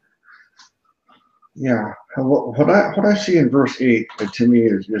 Yeah, what I see in verse 8 to me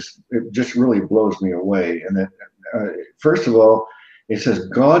is just really blows me away. And that first of all, it says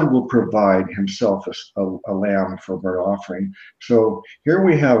God will provide himself a lamb for burnt offering. So here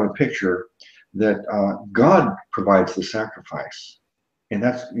we have a picture that God provides the sacrifice, and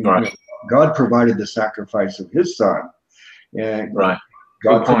that's right. God provided the sacrifice of his son, and right.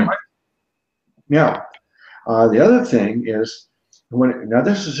 God provided. Now, the other thing is. Now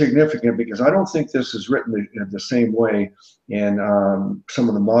this is significant because I don't think this is written in the same way in some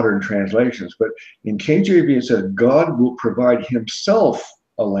of the modern translations, but in KJV it says God will provide himself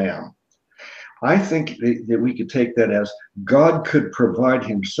a lamb. I think that we could take that as God could provide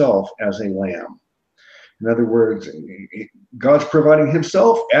himself as a lamb. In other words, God's providing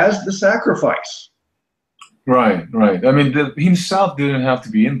himself as the sacrifice. Right, right. I mean, himself didn't have to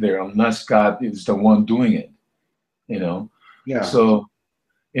be in there unless God is the one doing it, you know. Yeah. So,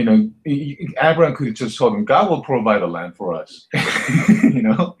 you know, Abraham could have just told him, God will provide a land for us. You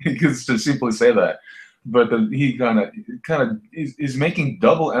know, he could just simply say that. But he kind of is making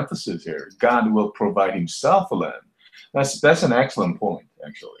double emphasis here. God will provide himself a land. That's an excellent point,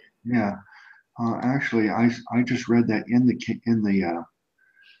 actually. Yeah. Actually, I just read that in the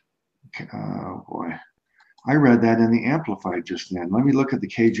boy. I read that in the Amplified just then. Let me look at the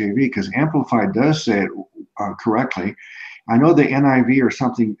KJV, because Amplified does say it correctly. I know the NIV or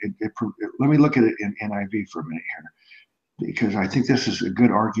something. Let me look at it in NIV for a minute here, because I think this is a good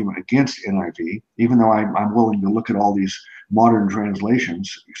argument against NIV, even though I'm willing to look at all these modern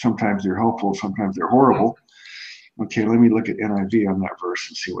translations. Sometimes they're helpful, sometimes they're horrible. Okay, let me look at NIV on that verse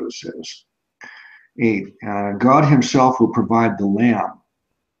and see what it says. 8, God himself will provide the lamb.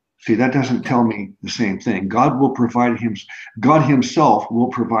 See, that doesn't tell me the same thing. God himself will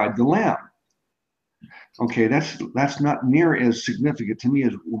provide the lamb. Okay, that's not near as significant to me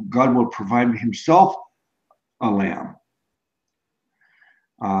as God will provide himself a lamb.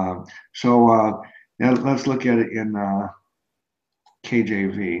 So now let's look at it in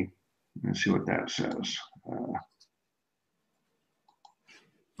KJV and see what that says.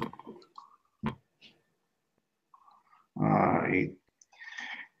 8.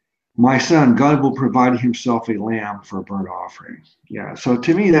 My son, God will provide himself a lamb for a burnt offering. Yeah, so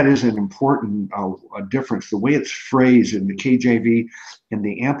to me that is an important difference. The way it's phrased in the KJV and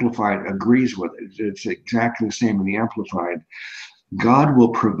the Amplified agrees with it. It's exactly the same in the Amplified. God will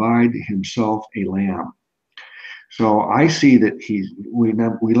provide himself a lamb. So I see that we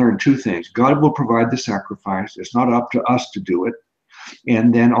learn two things. God will provide the sacrifice. It's not up to us to do it.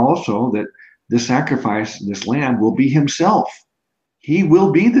 And then also that the sacrifice, this lamb, will be himself. He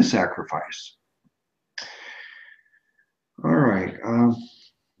will be the sacrifice. All right.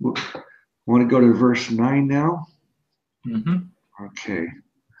 Want to go to verse 9 now? Mm-hmm. Okay.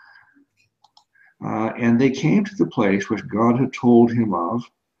 And they came to the place which God had told him of,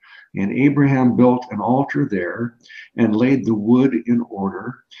 and Abraham built an altar there and laid the wood in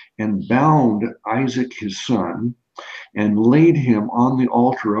order and bound Isaac his son and laid him on the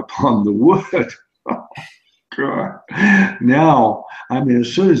altar upon the wood. God. Now, I mean,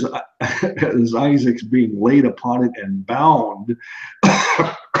 as soon as Isaac's being laid upon it and bound,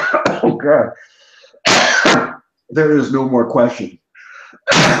 oh God, there is no more question.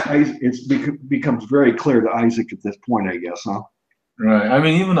 It becomes very clear to Isaac at this point, I guess, huh? Right. I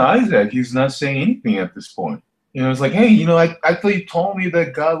mean, even Isaac, he's not saying anything at this point. You know, it's like, hey, you know, I thought you told me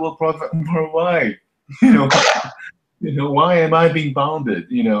that God will provide. You know, why am I being bounded?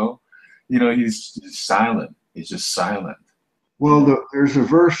 You know, he's silent. He's just silent. Well, there's a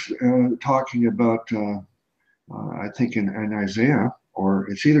verse talking about, I think in Isaiah, or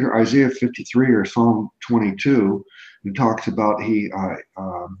it's either Isaiah 53 or Psalm 22. It talks about he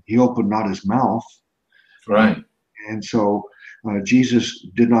opened not his mouth. Right. And so Jesus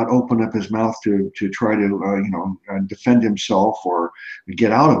did not open up his mouth to try to defend himself or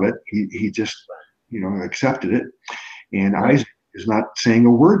get out of it. He just accepted it. And Right. Isaac is not saying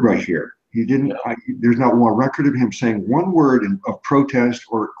a word right here. He didn't. Yeah. There's not one record of him saying one word of protest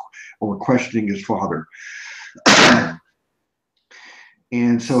or questioning his father.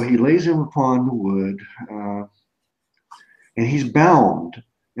 And so he lays him upon the wood, and he's bound.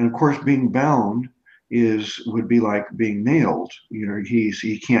 And of course, being bound would be like being nailed. You know,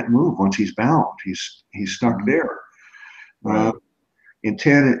 he can't move once he's bound. He's stuck Mhm. there. Right. In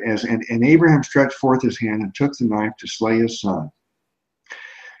 10, and Abraham stretched forth his hand and took the knife to slay his son.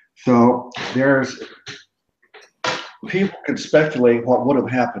 So people can speculate what would have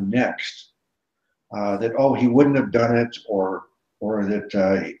happened next. That he wouldn't have done it, or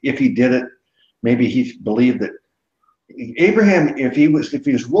that if he did it, maybe he believed that Abraham, if he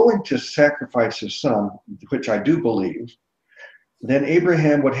was willing to sacrifice his son, which I do believe, then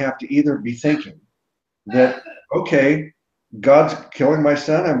Abraham would have to either be thinking that, okay, God's killing my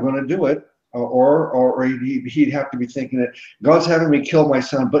son, I'm going to do it, or he'd have to be thinking that God's having me kill my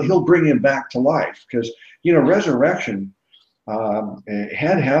son, but he'll bring him back to life, because resurrection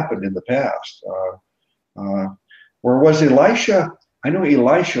had happened in the past. Or was Elisha? I know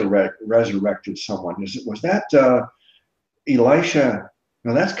Elisha resurrected someone. Was that Elisha?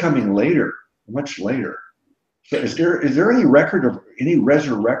 No, that's coming later, much later. So is there any record of any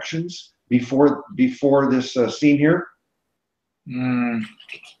resurrections before this scene here?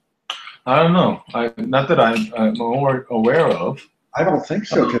 I don't know. Not that I'm more aware of. I don't think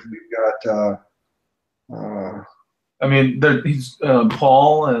so because we've got. I mean, he's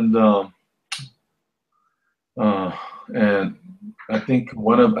Paul uh, and I think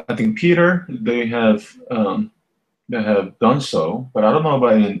Peter. They have done so, but I don't know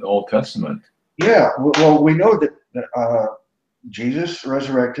about in Old Testament. Yeah, well, we know that Jesus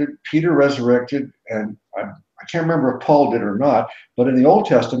resurrected, Peter resurrected, and I can't remember if Paul did or not, but in the Old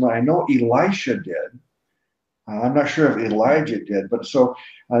Testament, I know Elisha did. I'm not sure if Elijah did, but so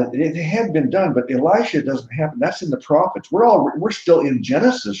it had been done, but Elisha doesn't happen. That's in the prophets. We're still in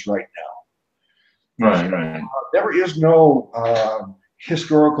Genesis right now. Right, right. There is no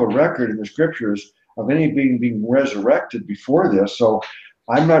historical record in the scriptures of any being resurrected before this. So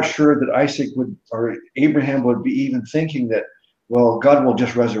I'm not sure that Isaac would or Abraham would be even thinking that, well, God will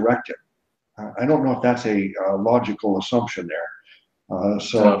just resurrect him. I don't know if that's a logical assumption there.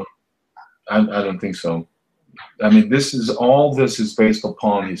 No, I don't think so. I mean, all this is based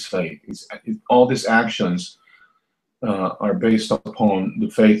upon his faith. All these actions are based upon the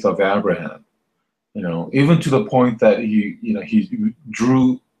faith of Abraham. You know, even to the point that he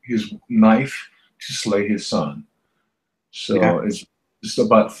drew his knife to slay his son. So yeah. It's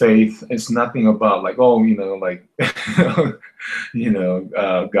about faith. It's nothing about like, oh, like,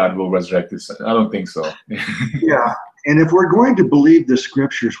 God will resurrect his son. I don't think so. Yeah. And if we're going to believe the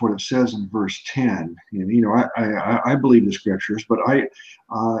scriptures, what it says in verse 10, and I believe the scriptures, but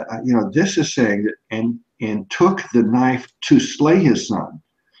this is saying that and took the knife to slay his son.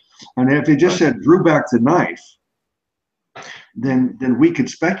 And if it just said drew back the knife, then we could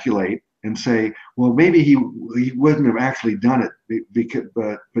speculate and say, well, maybe he wouldn't have actually done it, because,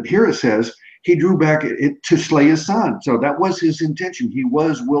 but here it says he drew back it to slay his son. So that was his intention. He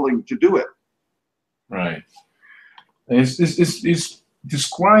was willing to do it. Right. It's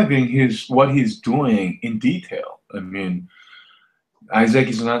describing what he's doing in detail. I mean, Isaac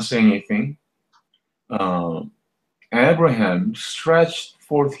is not saying anything. Abraham stretched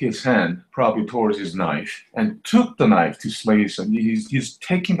forth his hand, probably towards his knife, and took the knife to slay his son. He's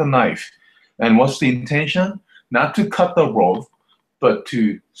taking the knife. And what's the intention? Not to cut the rope, but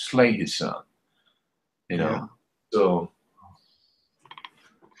to slay his son. Yeah. So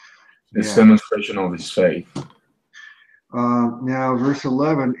it's demonstration of his faith. Now, verse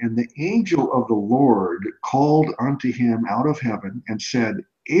 11, and the angel of the Lord called unto him out of heaven and said,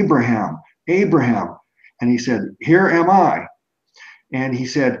 Abraham, Abraham. And he said, here am I. And he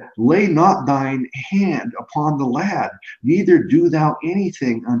said, lay not thine hand upon the lad, neither do thou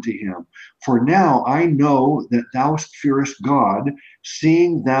anything unto him. For now I know that thou fearest God,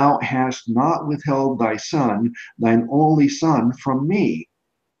 seeing thou hast not withheld thy son, thine only son, from me.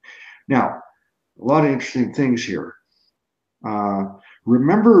 Now, a lot of interesting things here.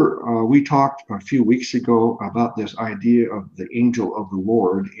 Remember, we talked a few weeks ago about this idea of the angel of the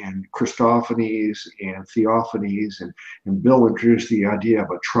Lord and Christophanies and Theophanies, and Bill introduced the idea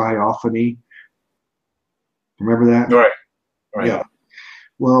of a triophany. Remember that? Right. Yeah.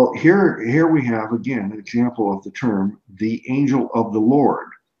 Well, here we have again an example of the term the angel of the Lord.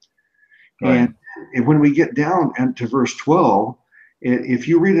 Right. And when we get down to verse 12, if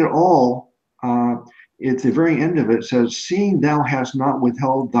you read it all, at the very end of it says, seeing thou hast not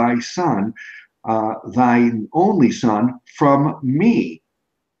withheld thy son, thine only son, from me.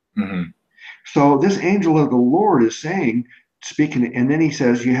 Mm-hmm. So this angel of the Lord is speaking, and then he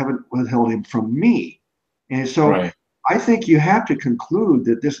says, you haven't withheld him from me. And so I think you have to conclude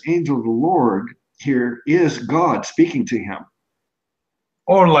that this angel of the Lord here is God speaking to him.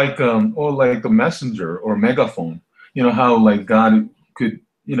 Or like a messenger or megaphone. You know how like God could,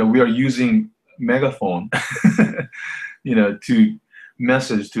 we are using megaphone, to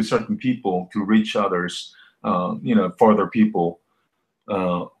message to certain people, to reach others, further people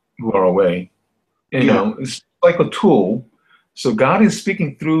who are away. It's like a tool. So God is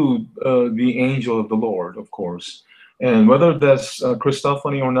speaking through the angel of the Lord, of course. And whether that's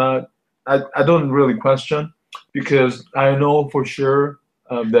Christophany or not, I don't really question, because I know for sure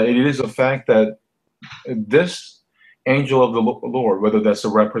that it is a fact that this angel of the Lord, whether that's a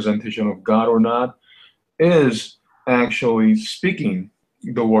representation of God or not, is actually speaking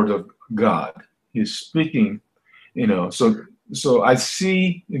the word of God. He's speaking, so I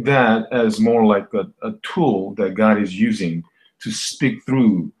see that as more like a tool that God is using to speak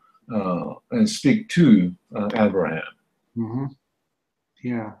through and speak to Abraham. Mm-hmm.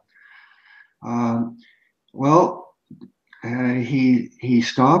 Yeah. Well, he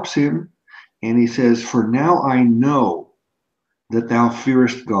stops him. And he says, for now I know that thou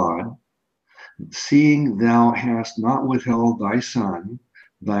fearest God, seeing thou hast not withheld thy son,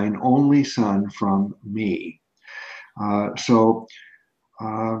 thine only Son from me. So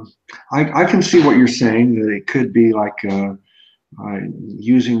I can see what you're saying, that it could be like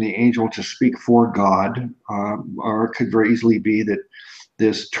using the angel to speak for God, or it could very easily be that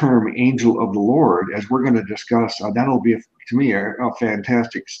this term angel of the Lord, as we're going to discuss, that'll be, to me, a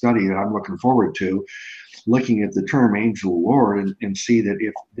fantastic study that I'm looking forward to, looking at the term angel of the Lord and see that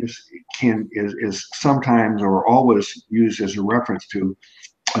if this is sometimes or always used as a reference to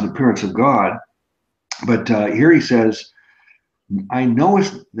an appearance of God. But here he says, I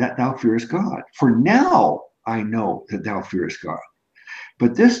knowest that thou fearest God. For now I know that thou fearest God.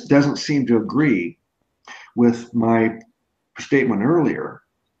 But this doesn't seem to agree with my statement earlier,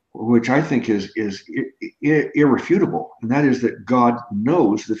 which I think is irrefutable, and that is that God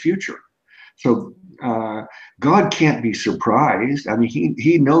knows the future. So God can't be surprised. I mean,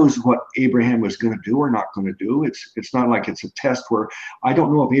 he knows what Abraham was going to do or not going to do. It's not like it's a test where I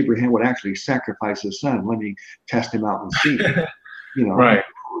don't know if Abraham would actually sacrifice his son. Let me test him out and see. You know, Right.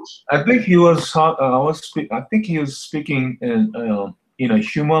 I think he was. I think he was speaking in a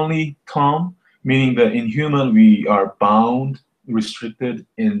humanly term, meaning that in human we are bound, restricted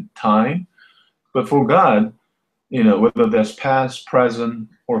in time. But for God, whether that's past, present,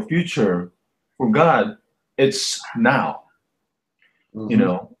 or future, for God, it's now.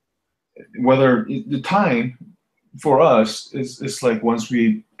 Mm-hmm. Whether the time for us is like once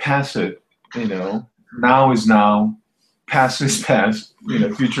we pass it, now is now, past is past,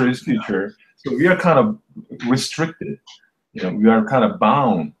 future is future. So we are kind of restricted. We are kind of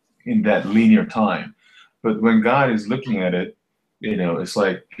bound in that linear time. But when God is looking at it, it's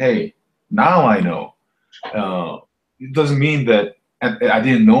like, hey, now I know. It doesn't mean that I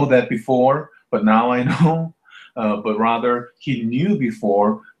didn't know that before, but now I know. But rather, he knew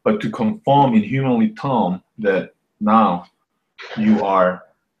before, but to confirm in humanly term that now you are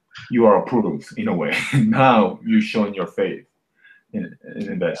approved in a way. Now you're showing your faith in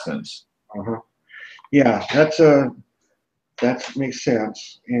that sense. Uh-huh. Yeah, that makes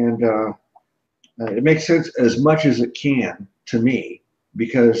sense, and it makes sense as much as it can to me,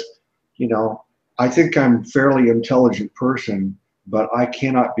 because I think I'm a fairly intelligent person, but I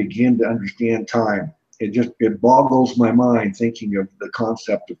cannot begin to understand time. It boggles my mind thinking of the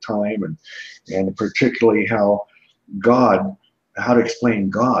concept of time, and particularly how to explain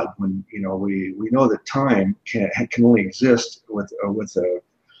God when we know that time can only exist with a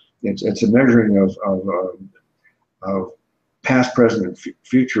it's a measuring of past, present, and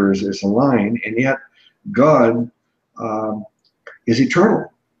future is a line, and yet God is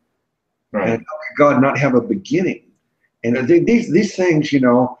eternal. Right. And how could God not have a beginning? And these things,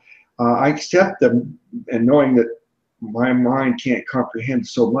 I accept them, and knowing that my mind can't comprehend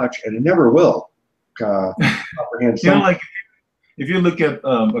so much, and it never will comprehend something. Like if you look at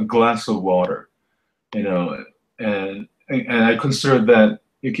a glass of water, and I consider that,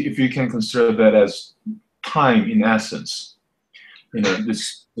 if you can consider that as time in essence,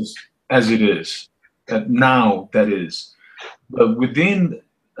 this as it is, that now that is, but within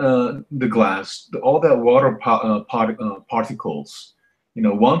the glass, all that water particles,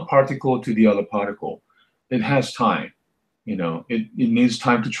 one particle to the other particle, it has time. It needs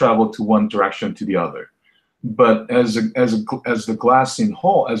time to travel to one direction to the other. But as the glass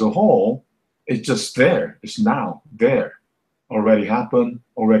as a whole, it's just there. It's now there, already happened,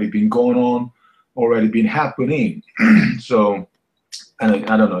 already been going on, already been happening. So, and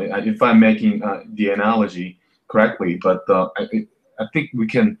I don't know if I'm making the analogy correctly, but I think we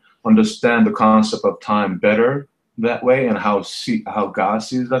can understand the concept of time better that way, and how God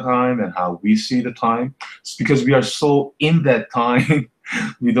sees the time and how we see the time. It's because we are so in that time,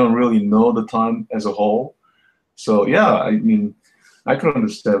 we don't really know the time as a whole. So yeah, I mean, I can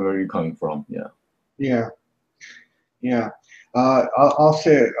understand where you're coming from. Yeah. Yeah. I'll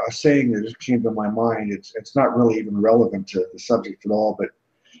say a saying that just came to my mind. It's not really even relevant to the subject at all, but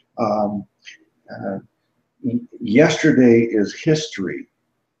yesterday is history.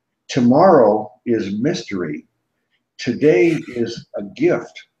 Tomorrow is mystery. Today is a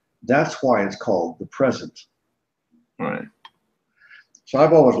gift. That's why it's called the present. Right. So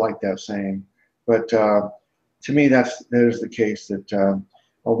I've always liked that saying, but to me, that is the case, that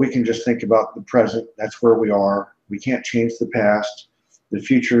we can just think about the present. That's where we are. We can't change the past. The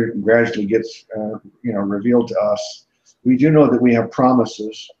future gradually gets revealed to us. We do know that we have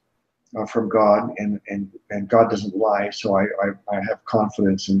promises from God, and God doesn't lie. So I have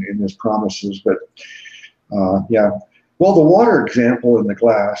confidence in His promises. But yeah, well, the water example in the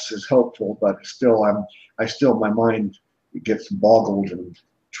glass is helpful, but still, my mind gets boggled and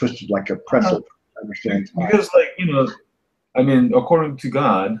twisted like a pretzel. Understand? Because I mean, according to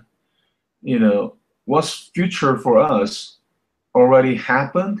God, what's future for us already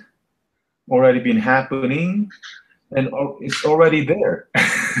happened, already been happening, and it's already there.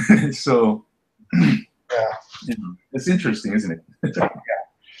 So, Yeah. It's interesting, isn't it?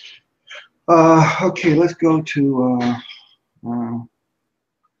 Okay, let's go to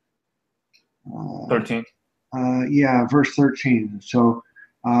 13. Yeah, verse 13. So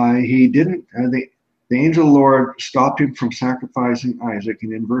he didn't, the angel of the Lord stopped him from sacrificing Isaac.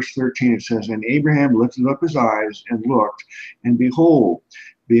 And in verse 13 it says, and Abraham lifted up his eyes and looked, and behold,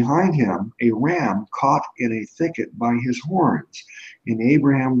 behind him a ram caught in a thicket by his horns. And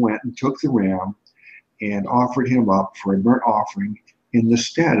Abraham went and took the ram and offered him up for a burnt offering in the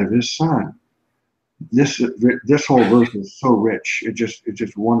stead of his son. This whole verse is so rich. It's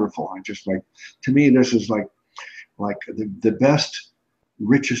just wonderful. I just like, to me, this is like the best,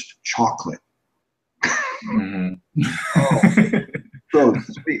 richest chocolate. Mm-hmm. Oh, so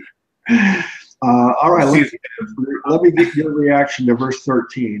sweet. All right, let me get your reaction to verse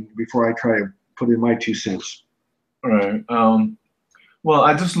 13 before I try to put in my 2 cents. All right. Well,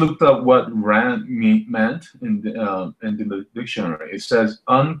 I just looked up what ram meant in the dictionary. It says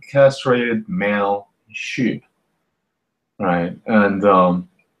uncastrated male sheep, right? And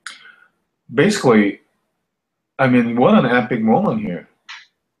basically, I mean, what an epic moment here,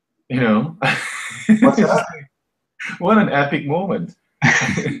 What's that? What an epic moment.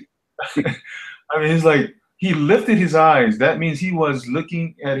 I mean, it's like he lifted his eyes. That means he was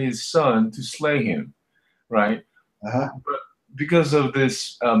looking at his son to slay him, right? Uh-huh. But because of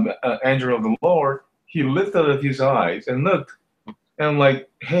this angel of the Lord, he lifted up his eyes and looked, and like,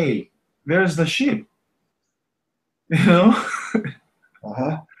 hey, there's the sheep,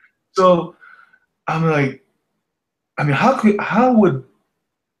 Uh-huh. So I'm like, I mean,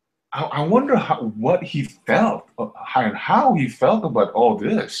 I wonder what he felt, how he felt about all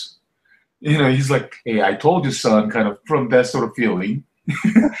this. He's like, hey, I told you, son, kind of from that sort of feeling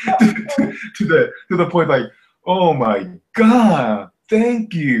to the point like, oh my God,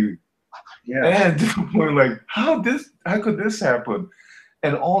 thank you. Yeah. And to the point like, how could this happen?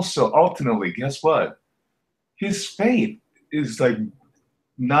 And also, ultimately, guess what? His faith is like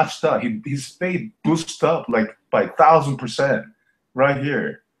notched up. His faith boosted up like by 1,000% right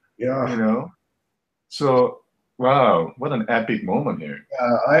here. Yeah. So wow, what an epic moment here.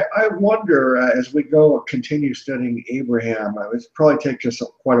 I wonder as we continue studying Abraham. It's probably take us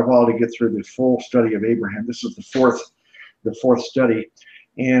quite a while to get through the full study of Abraham. This is the fourth study,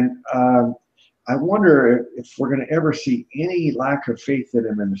 and I wonder if we're going to ever see any lack of faith in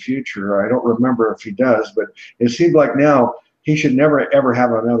him in the future. I don't remember if he does, but it seems like now he should never ever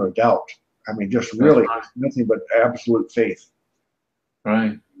have another doubt. I mean, just really nothing but absolute faith.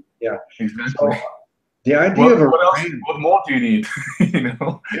 Right. Yeah. Exactly. So, the idea of what more do you need?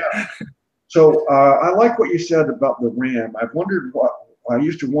 Yeah. So I like what you said about the ram. I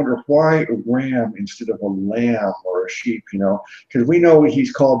used to wonder why a ram instead of a lamb or a sheep, because we know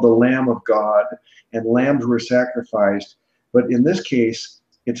he's called the Lamb of God and lambs were sacrificed. But in this case,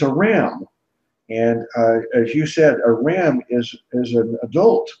 it's a ram. And as you said, a ram is an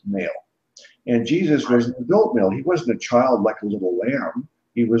adult male. And Jesus was an adult male. He wasn't a child like a little lamb.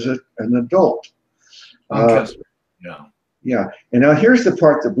 He was an adult. Yeah. Yeah. And now here's the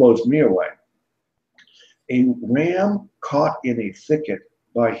part that blows me away. A ram caught in a thicket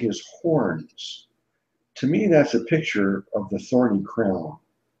by his horns. To me, that's a picture of the thorny crown.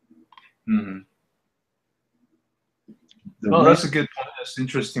 Mm-hmm. That's a good point. That's an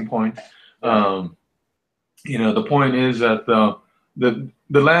interesting point. The point is that the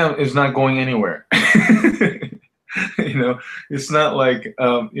lamb is not going anywhere. It's not like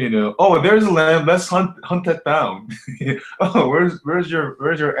oh, there's a lamb, let's hunt it down. Oh, where's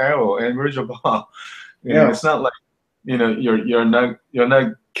your arrow and where's your bow? It's not like you're not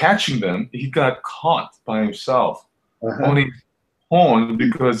catching them. He got caught by himself on his horn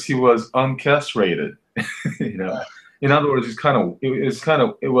because he was uncastrated. In other words,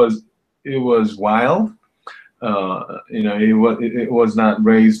 it was wild. It was not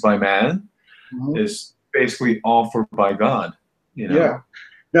raised by man. Mm-hmm. It's basically offered by God. Yeah.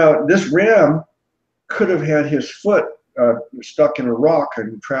 Now this ram could have had his foot stuck in a rock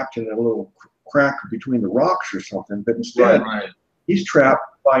and trapped in a little crack between the rocks or something, but instead he's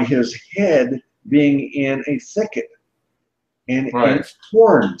trapped by his head being in a thicket and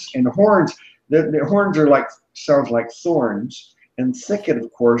horns. And horns, the horns are sounds like thorns, and thicket,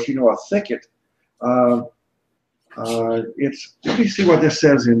 of course, a thicket. Let me see what this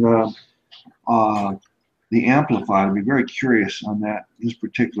says in the Amplified. I'd be very curious on this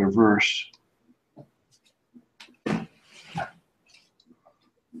particular verse.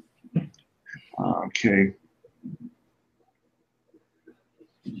 Okay.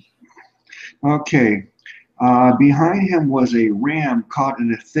 Okay. Behind him was a ram caught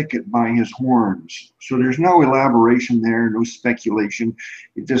in a thicket by his horns. So there's no elaboration there, no speculation.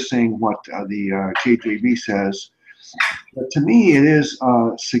 It's just saying what the KJV says. But to me, it is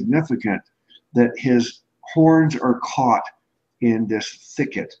significant that his horns are caught in this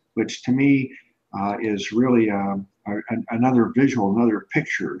thicket, which to me is really another visual, another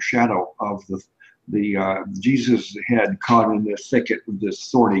picture, shadow of the Jesus' head caught in this thicket with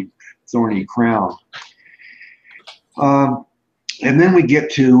this thorny crown. And then we get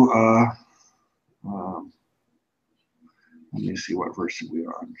to, let me see what verse we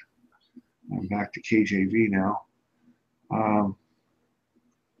are on. I'm back to KJV now.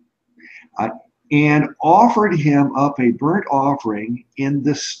 And offered him up a burnt offering in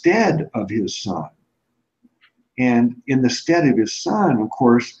the stead of his son. And in the stead of his son, of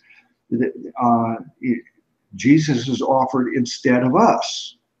course, Jesus is offered instead of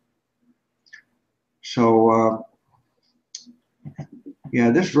us. So,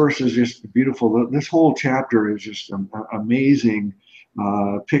 yeah, this verse is just beautiful. This whole chapter is just an amazing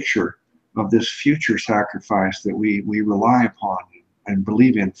picture of this future sacrifice that we rely upon and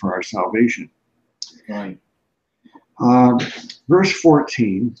believe in for our salvation. Right. Verse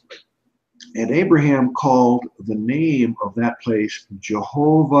 14, and Abraham called the name of that place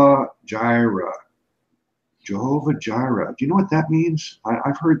Jehovah Jireh. Jehovah Jireh. Do you know what that means?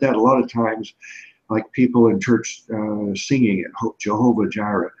 I've heard that a lot of times, like people in church singing it, Jehovah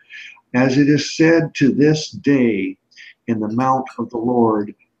Jireh. As it is said to this day, in the mount of the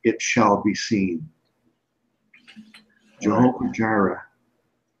Lord it shall be seen. Jehovah Jireh.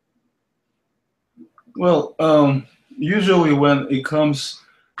 Well, usually when it comes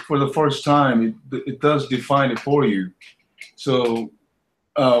for the first time, it does define it for you. So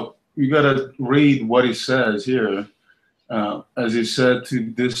you got to read what it says here. As it said,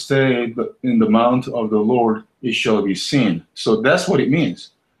 to this day, in the mount of the Lord it shall be seen. So that's what it means.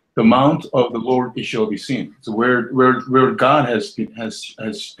 The mount of the Lord it shall be seen. So where God has been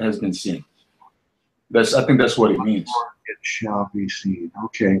seen. I think that's what it means. It shall be seen.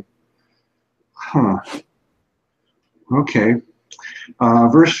 Okay. Huh. Okay.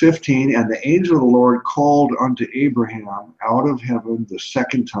 Verse 15, and the angel of the Lord called unto Abraham out of heaven the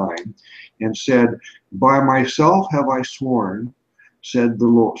second time, and said, by myself have I sworn, saith the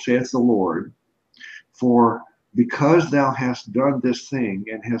Lord, for because thou hast done this thing,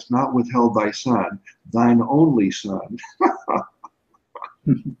 and hast not withheld thy son, thine only son,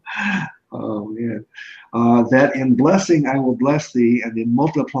 oh man, that in blessing I will bless thee, and in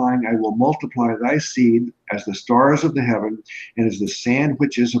multiplying I will multiply thy seed as the stars of the heaven, and as the sand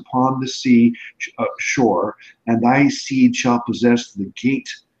which is upon the sea shore, and thy seed shall possess the gate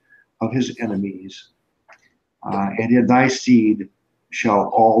of his enemies, and in thy seed shall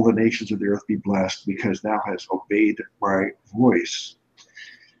all the nations of the earth be blessed, because thou hast obeyed my voice.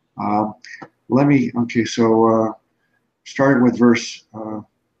 Starting with verse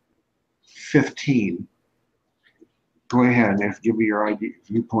 15. Go ahead and give me your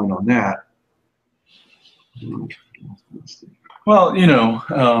viewpoint on that. Well,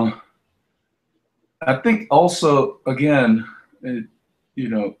 I think also, again,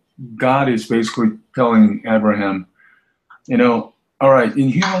 God is basically telling Abraham, all right, in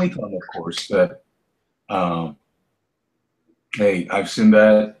humanly tongue, of course, that, hey, I've seen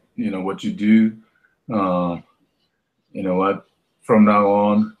that, what you do, you know what, from now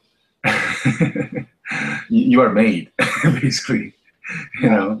on, you are made, basically,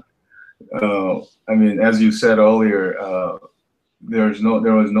 I mean, as you said earlier, there was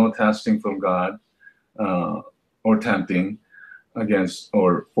no testing from God or tempting against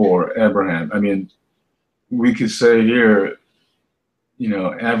or for Abraham. I mean, we could say here,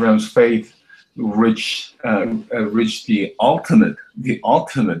 Abraham's faith reached the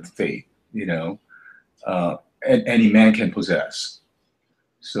ultimate faith, any man can possess.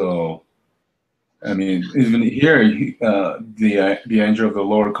 So, I mean, even here, the angel of the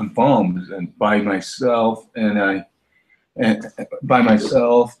Lord confirms, and by myself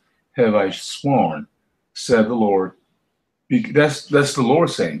have I sworn, said the Lord. That's the Lord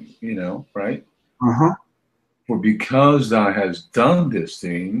saying, right? Uh-huh. For because thou hast done this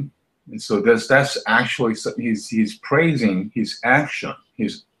thing, and so that's actually he's praising his action,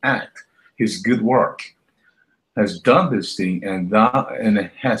 his act, his good work, has done this thing, and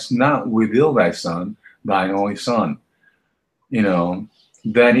has not withheld thy son, thine only son.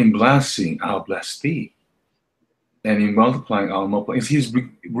 That in blessing I'll bless thee, and in multiplying I'll multiply. He's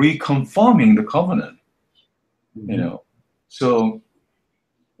reconfirming the covenant. Mm-hmm. So,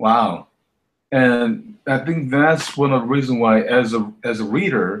 wow. And I think that's one of the reasons why, as a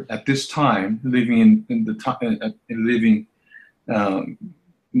reader at this time, living in the time, living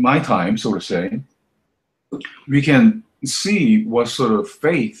my time, so to say, we can see what sort of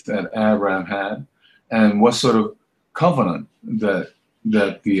faith that Abraham had, and what sort of covenant that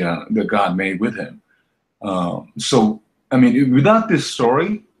God made with him. So, I mean, without this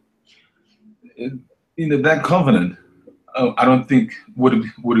story, that covenant, I don't think would have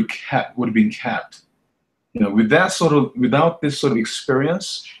been kept. Without this sort of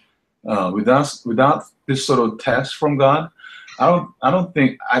experience, without this sort of test from God, I don't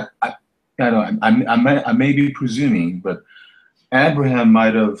think I may be presuming, but Abraham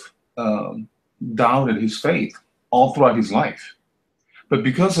might have doubted his faith all throughout his life. But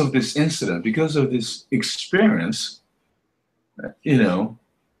because of this incident, because of this experience, he's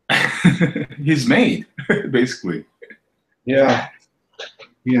made, basically. Yeah.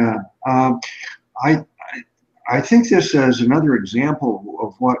 I think this is another example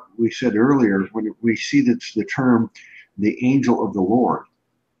of what we said earlier when we see that's the term, the angel of the Lord.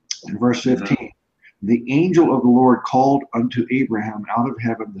 In verse 15, the angel of the Lord called unto Abraham out of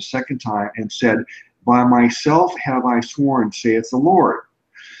heaven the second time and said, by myself have I sworn, saith the Lord.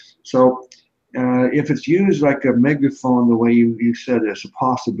 So if it's used like a megaphone, the way you said, as a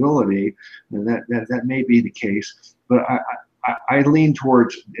possibility, that may be the case. But I lean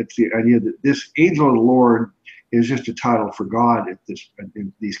towards it's the idea that this angel of the Lord is just a title for God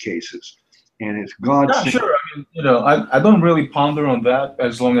in these cases, and it's God. Yeah, sure. I mean, I don't really ponder on that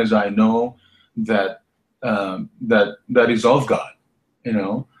as long as I know that that is of God,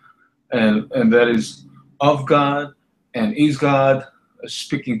 and that is of God and is God,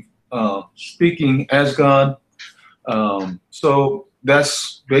 speaking as God. So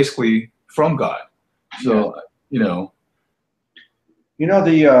that's basically from God. So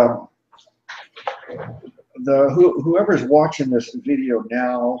whoever's watching this video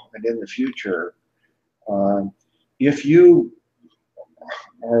now and in the future, if you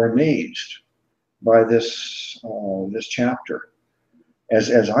are amazed by this chapter,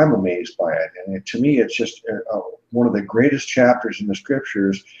 as I'm amazed by it, and to me it's just one of the greatest chapters in the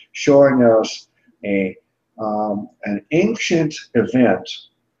scriptures, showing us an ancient event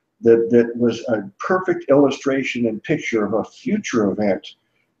that was a perfect illustration and picture of a future event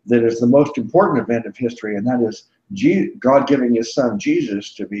that is the most important event of history, and that is God giving his son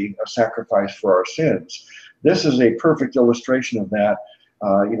Jesus to be a sacrifice for our sins. This is a perfect illustration of that,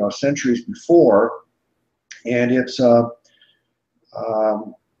 centuries before, and it's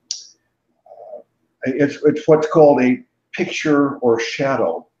what's called a picture or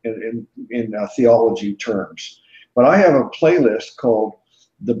shadow in theology terms. But I have a playlist called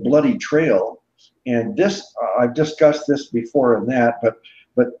The Bloody Trail, and this I've discussed this before in that, but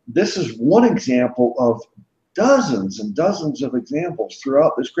this is one example of dozens and dozens of examples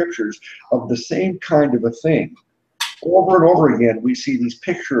throughout the scriptures of the same kind of a thing. Over and over again, we see these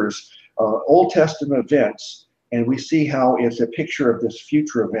pictures, Old Testament events, and we see how it's a picture of this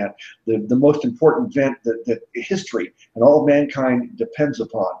future event, the most important event that history and all mankind depends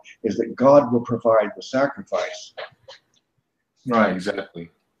upon, is that God will provide the sacrifice. Right, exactly.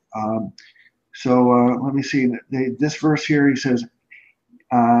 So let me see. This verse here, he says,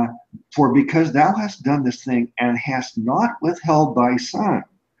 for because thou hast done this thing and hast not withheld thy son.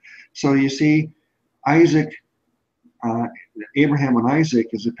 So you see, Abraham and Isaac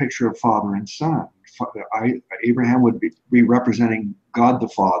is a picture of father and son. Abraham would be representing God the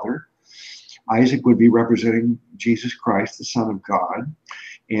Father. Isaac would be representing Jesus Christ, the Son of God.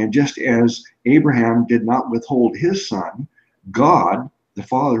 And just as Abraham did not withhold his son, God the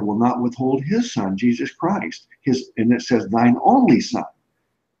Father will not withhold his son, Jesus Christ. And it says, thine only son.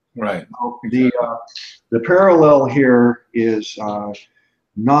 Right. The parallel here is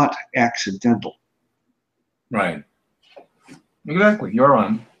not accidental. Right. Exactly. You're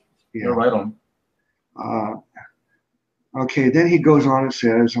on. Yeah. You're right on. Okay, then he goes on and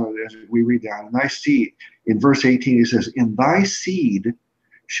says, as we read down, in thy seed, in verse 18, he says, in thy seed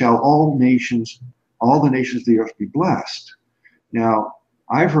shall all the nations of the earth be blessed. Now,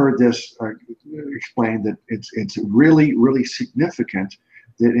 I've heard this explained that it's really, really significant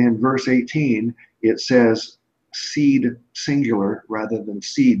that in verse 18, it says seed singular rather than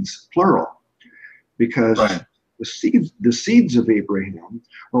seeds plural, because right. the seeds of Abraham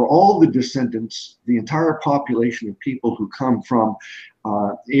are all the descendants, the entire population of people who come from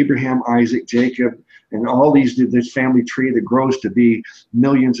Abraham, Isaac, Jacob, and all this family tree that grows to be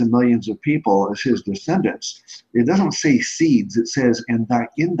millions and millions of people as his descendants. It doesn't say seeds, it says in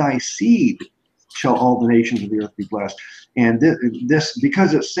thy seed shall all the nations of the earth be blessed. And this,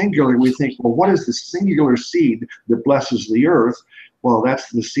 because it's singular, we think, well, what is the singular seed that blesses the earth? Well, that's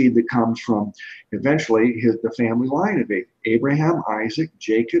the seed that comes from eventually the family line of Abraham, Isaac,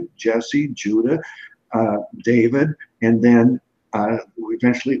 Jacob, Jesse, Judah, David, and then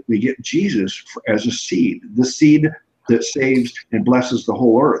eventually we get Jesus as a seed, the seed that saves and blesses the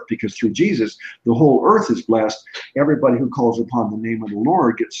whole earth, because through Jesus, the whole earth is blessed. Everybody who calls upon the name of the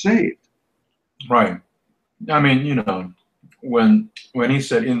Lord gets saved. Right. I mean, you know, when he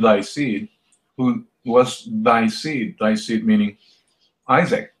said in thy seed, who was thy seed? Thy seed meaning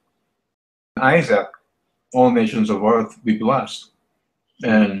Isaac. Isaac, all nations of earth be blessed.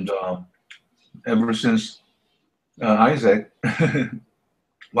 And ever since Isaac,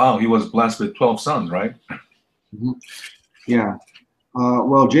 wow, he was blessed with 12 sons, right? Mm-hmm. Yeah.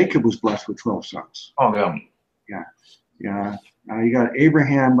 Well, Jacob was blessed with 12 sons. Oh, yeah. Yeah. Yeah. You got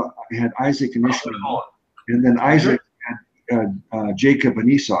Abraham had Isaac and Ishmael, and then Isaac had Jacob and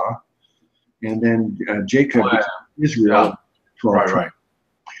Esau, and then Jacob Israel. Yeah. 12. Right.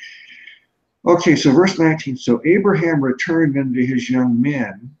 Okay, so verse 19. So Abraham returned unto his young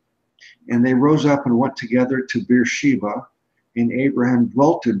men, and they rose up and went together to Beersheba, and Abraham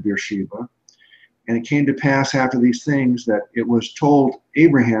dwelt in Beersheba. And it came to pass after these things that it was told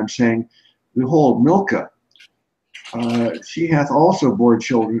Abraham, saying, Behold, Milcah, she hath also borne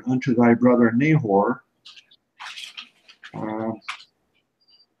children unto thy brother Nahor.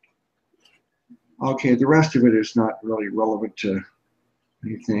 Okay, the rest of it is not really relevant to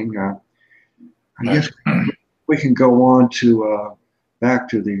anything. I guess we can go on to back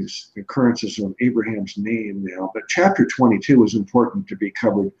to these occurrences of Abraham's name now, but chapter 22 is important to be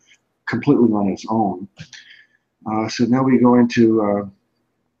covered completely on its own. So now we go into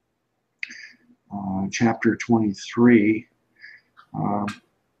chapter 23.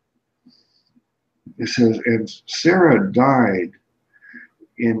 It says, and Sarah died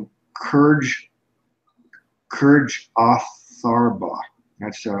in Kirjath-Arba.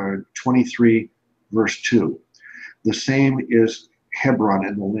 That's 23 verse 2. The same is Hebron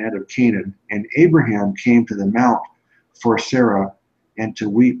in the land of Canaan. And Abraham came to the mount for Sarah and to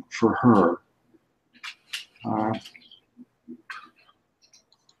weep for her.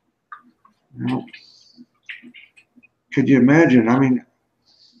 Could you imagine? I mean,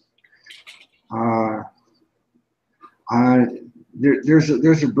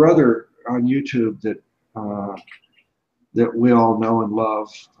 there's a brother on YouTube that we all know and love,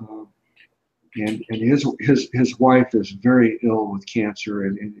 and his wife is very ill with cancer,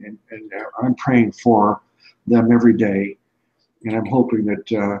 and I'm praying for them every day, and I'm hoping that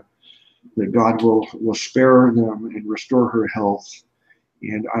God will spare them and restore her health.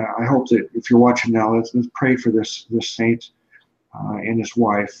 And I hope that if you're watching now, let's pray for this saint and his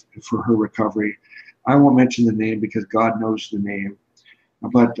wife for her recovery. I won't mention the name because God knows the name,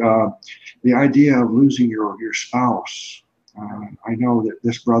 but the idea of losing your spouse, I know that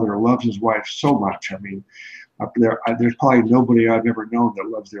this brother loves his wife so much. I mean, there's probably nobody I've ever known that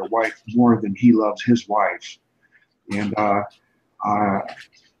loves their wife more than he loves his wife. And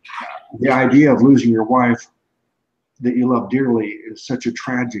the idea of losing your wife that you love dearly is such a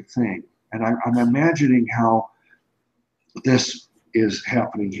tragic thing. And I'm imagining how this is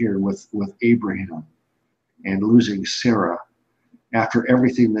happening here with Abraham and losing Sarah after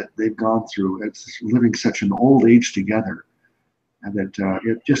everything that they've gone through. It's living such an old age together, and that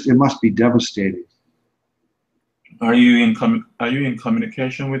it must be devastating. Are you in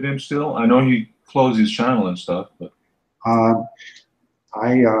communication with him still? I know he closed his channel and stuff, but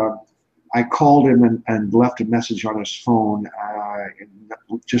I called him and left a message on his phone,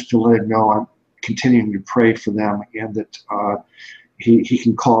 just to let him know I'm continuing to pray for them, and that he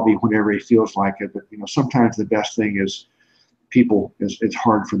can call me whenever he feels like it. But sometimes the best thing is it's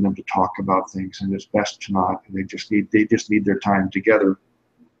hard for them to talk about things, and it's best to not. And they just need their time together.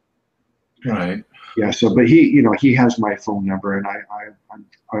 Right. Yeah. So, but he has my phone number, and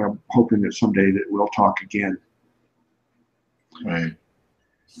I'm hoping that someday that we'll talk again. Right.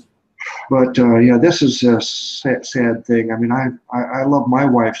 But yeah, this is a sad thing. I mean, I love my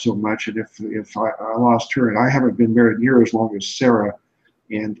wife so much, and if I lost her, and I haven't been married near as long as Sarah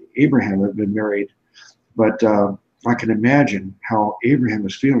and Abraham have been married, but I can imagine how Abraham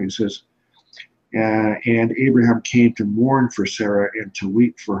is feeling. It says, and Abraham came to mourn for Sarah and to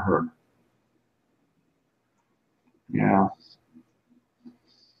weep for her. Yeah.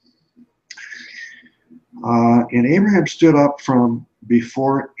 And Abraham stood up from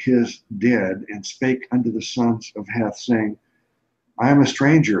before his dead and spake unto the sons of Heth, saying, I am a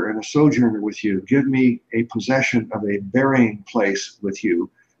stranger and a sojourner with you. Give me a possession of a burying place with you,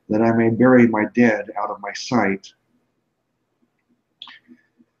 that I may bury my dead out of my sight.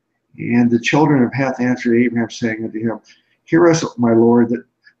 And the children of Heth answered Abraham, saying unto him, Hear us, my lord, that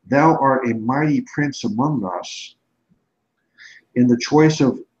thou art a mighty prince among us. In the choice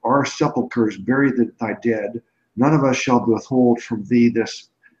of our sepulchres bury thy dead. None of us shall withhold from thee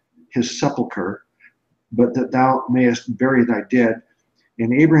his sepulchre, but that thou mayest bury thy dead.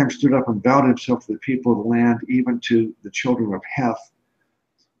 And Abraham stood up and bowed himself to the people of the land, even to the children of Heth.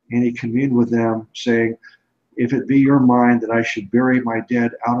 And he communed with them, saying, If it be your mind that I should bury my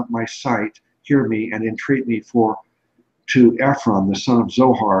dead out of my sight, hear me and entreat me to Ephron, the son of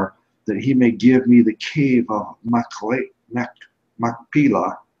Zohar, that he may give me the cave of Machpelah,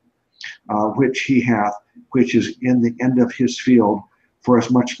 which he hath, which is in the end of his field, for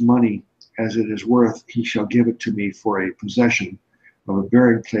as much money as it is worth, he shall give it to me for a possession of a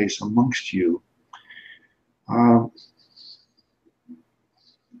burying place amongst you.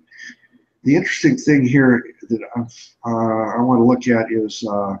 The interesting thing here that I want to look at is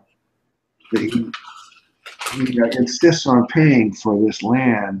that he insists on paying for this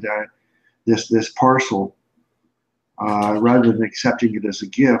land, this parcel, rather than accepting it as a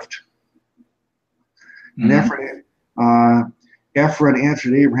gift. Mhm. And Ephron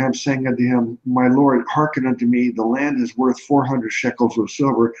answered Abraham, saying unto him, My lord, hearken unto me. The land is worth 400 shekels of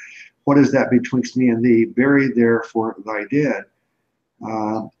silver. What is that betwixt me and thee? Bury therefore thy dead.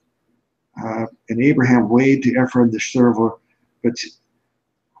 And Abraham weighed to Ephron the silver. But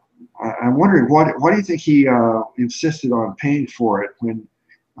I'm wondering, why do you think he insisted on paying for it when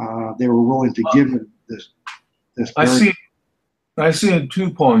they were willing to give him this I burying? see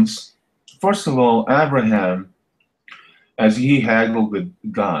 2 points. First of all, Abraham, as he haggled with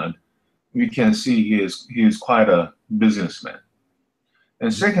God, we can see he is quite a businessman.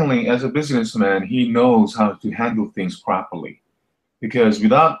 And secondly, as a businessman, he knows how to handle things properly. Because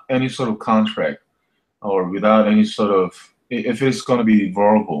without any sort of contract or without any sort of, if it's going to be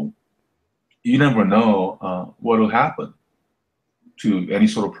verbal, you never know what will happen to any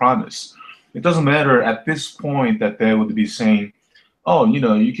sort of promise. It doesn't matter at this point that they would be saying, oh,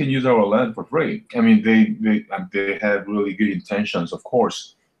 you can use our land for free. I mean, they have really good intentions, of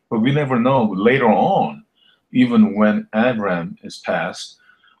course, but we never know. Later on, even when Abraham is passed,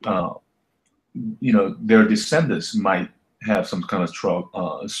 their descendants might have some kind of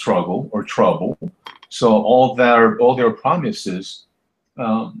struggle or trouble. So all their promises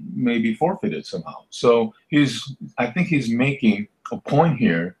may be forfeited somehow. So I think he's making a point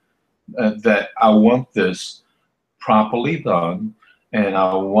here that I want this properly done, and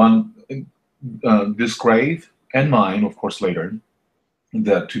I want this grave and mine, of course, later,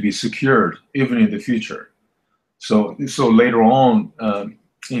 that to be secured even in the future. So later on,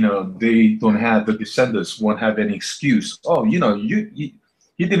 they don't have, the descendants won't have any excuse. Oh, you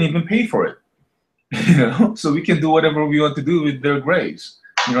didn't even pay for it, so we can do whatever we want to do with their graves.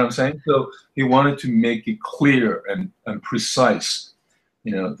 You know what I'm saying? So he wanted to make it clear and precise,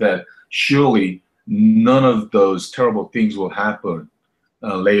 that surely none of those terrible things will happen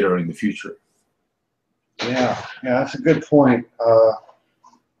later in the future. Yeah, that's a good point.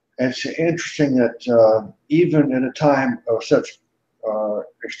 It's interesting that even in a time of such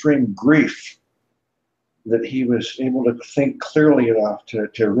extreme grief, that he was able to think clearly enough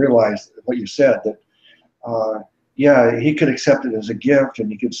to realize what you said, that he could accept it as a gift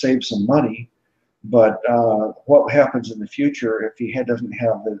and he could save some money, but what happens in the future if he doesn't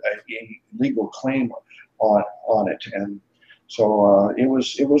have a legal claim on it? And so it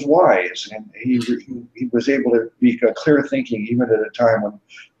was wise, and he was able to be clear thinking even at a time when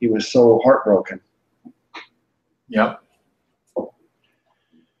he was so heartbroken. Yep.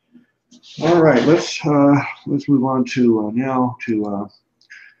 All right, let's move on to now to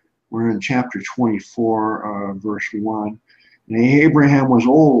we're in chapter 24, verse 1. And Abraham was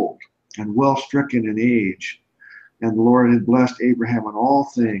old and well stricken in age, and the Lord had blessed Abraham in all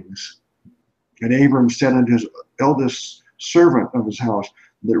things. And Abram said unto his eldest servant of his house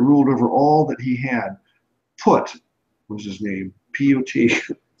that ruled over all that he had, Put was his name, P-U-T,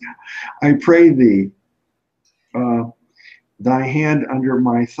 I pray thee, thy hand under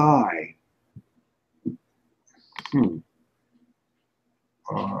my thigh.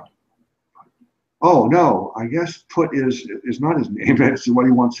 Oh no, I guess put is not his name. That's what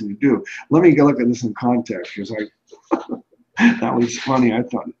he wants him to do. Let me go look at this in context, because that was funny. I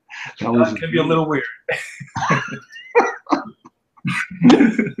thought that can be a little weird.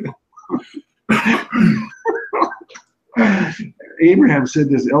 Abraham said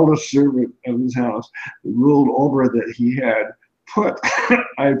this eldest servant of his house ruled over that he had, Put,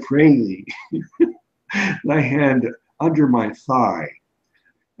 I pray thee, thy hand under my thigh.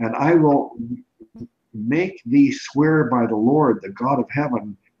 and I will make thee swear by the Lord, the God of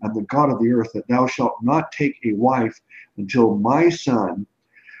heaven and the God of the earth, that thou shalt not take a wife until my son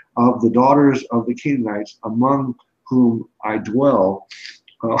of the daughters of the Canaanites among whom I dwell.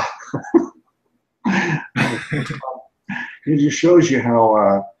 It just shows you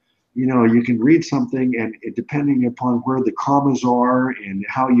how you can read something, and depending upon where the commas are and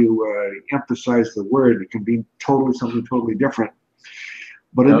how you emphasize the word, it can be something totally different.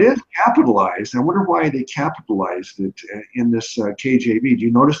 But it is capitalized. I wonder why they capitalized it in this KJV. Do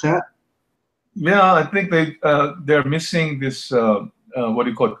you notice that? Yeah, I think they're missing this what do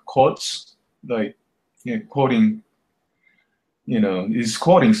you call it, quotes, like quoting. He's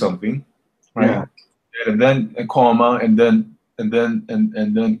quoting something, right? Yeah. And then a comma, and then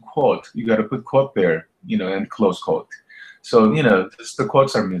quote. You got to put quote there, and close quote. So just the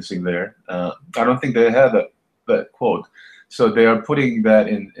quotes are missing there. I don't think they have that quote. So they are putting that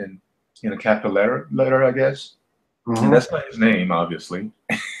in a capital letter, I guess. And that's not his name, obviously.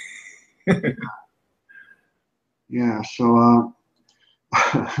 Yeah. So,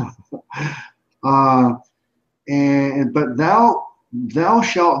 but thou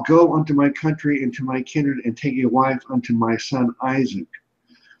shalt go unto my country and to my kindred, and take a wife unto my son Isaac.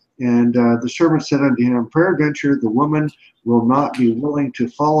 And the servant said unto him, peradventure the woman will not be willing to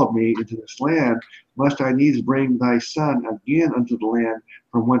follow me into this land, lest I needs bring thy son again unto the land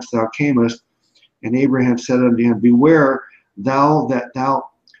from whence thou camest. And Abraham said unto him, beware thou that thou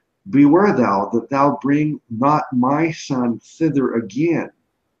bring not my son thither again.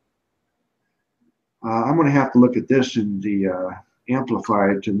 I'm going to have to look at this in the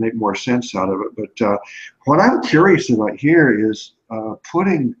Amplified to make more sense out of it. But what I'm curious about here is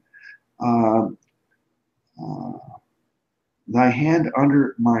putting thy hand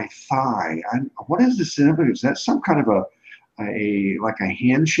under my thigh. What is the significance? Is that some kind of like a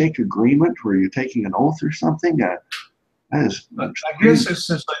handshake agreement where you're taking an oath or something? That is. I guess it's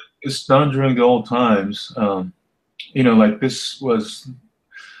just like it's done during the old times. Like this was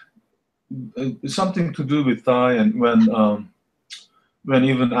something to do with thigh, and when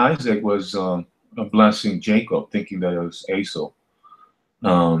even Isaac was blessing Jacob, thinking that it was Esau.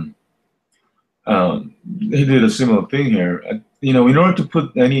 He did a similar thing here. In order to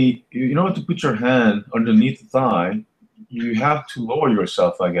put your hand underneath the thigh, you have to lower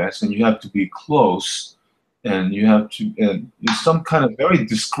yourself, I guess, and you have to be close, and it's some kind of very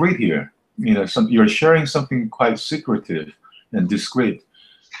discreet here. You're sharing something quite secretive and discreet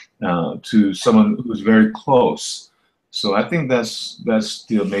to someone who's very close. So I think that's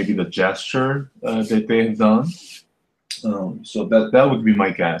still maybe the gesture that they have done. So that would be my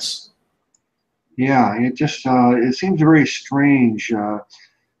guess. Yeah, it just it seems very strange.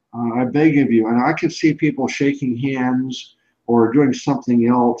 I beg of you, and I could see people shaking hands or doing something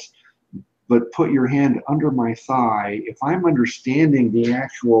else, but put your hand under my thigh. If I'm understanding the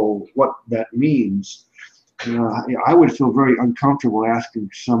actual what that means, I would feel very uncomfortable asking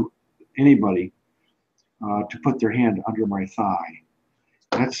anybody to put their hand under my thigh.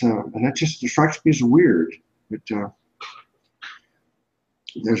 That just strikes me as weird. But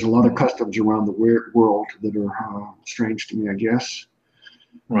there's a lot of customs around the world that are strange to me, I guess.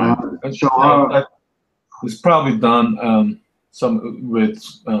 Right. It's probably done some with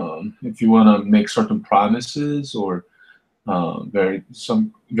if you want to make certain promises, or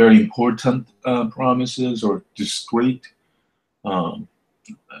some very important promises, or discreet.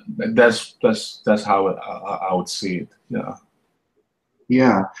 That's how I would see it. Yeah.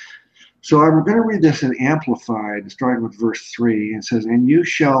 Yeah. So I'm going to read this in Amplified, starting with verse 3. It says, and you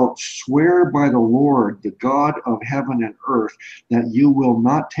shall swear by the Lord, the God of heaven and earth, that you will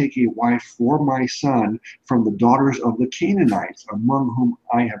not take a wife for my son from the daughters of the Canaanites, among whom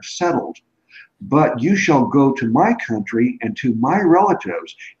I have settled. But you shall go to my country and to my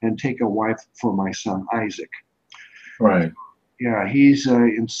relatives and take a wife for my son Isaac. Right. Yeah, he's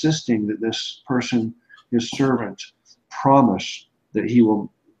insisting that this person, his servant, promise that he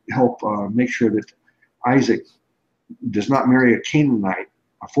will help make sure that Isaac does not marry a Canaanite,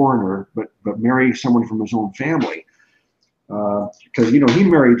 a foreigner, but marry someone from his own family. Because he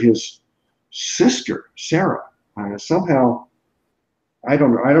married his sister Sarah. Somehow, I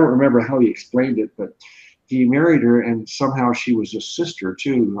don't remember how he explained it, but he married her, and somehow she was a sister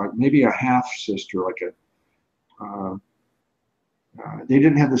too, like maybe a half sister, like they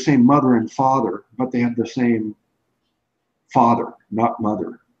didn't have the same mother and father, but they had the same father, not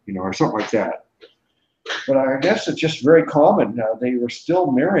mother. Or something like that. But I guess it's just very common now. They were still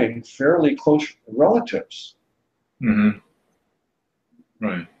marrying fairly close relatives. Mm-hmm.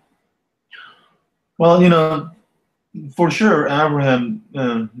 Right. Well, for sure, Abraham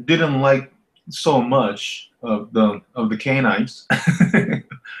didn't like so much of the Canaanites.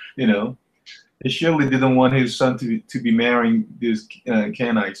 You know, he surely didn't want his son to be marrying these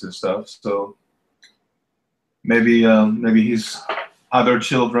Canaanites and stuff. So maybe his other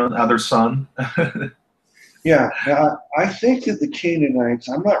children, other son. Yeah, I think that the Canaanites,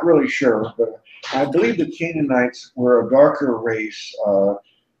 I'm not really sure, but I believe the Canaanites were a darker race,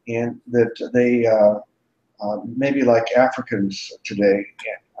 and that they maybe like Africans today.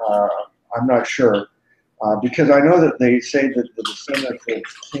 Uh, I'm not sure, because I know that they say that the descendants of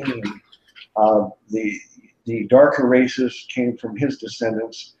Cain, the darker races came from his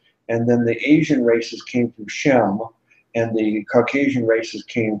descendants, and then the Asian races came from Shem, and the Caucasian races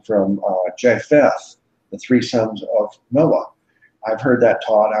came from Japheth, the three sons of Noah. I've heard that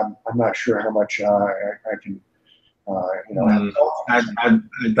taught. I'm not sure how much I can, Mm,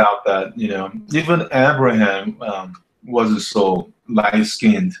 I doubt that. Even Abraham wasn't so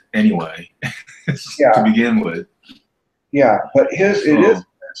light-skinned anyway to yeah, begin with. yeah. But So it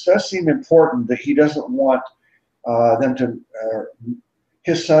does seem important that he doesn't want them to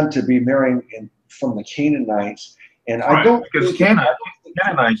his son to be marrying from the Canaanites, and I right, don't because think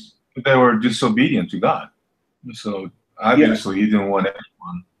Canaanites, they were disobedient to God. So yeah, obviously he didn't want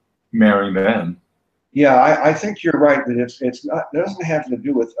anyone marrying them. yeah, I think you're right that it's not, it doesn't have to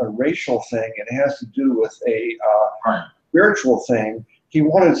do with a racial thing. It has to do with a Right. spiritual thing. He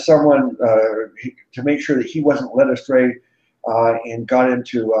wanted someone to make sure that he wasn't led astray and got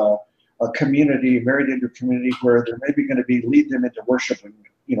into a community, married into a community where they're maybe going to be lead them into worshiping,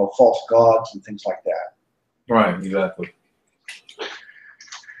 false gods and things like that. Right, exactly.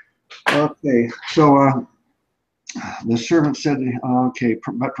 Okay, so the servant said, okay,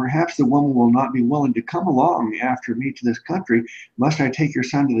 but perhaps the woman will not be willing to come along after me to this country. Must I take your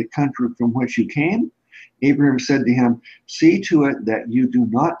son to the country from which you came? Abraham said to him, see to it that you do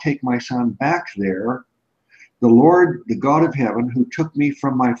not take my son back there. The Lord, the God of heaven, who took me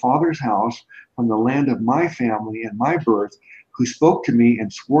from my father's house, from the land of my family and my birth, who spoke to me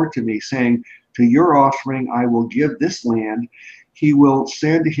and swore to me, saying, to your offspring I will give this land. He will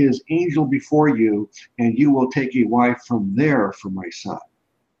send his angel before you, and you will take a wife from there for my son.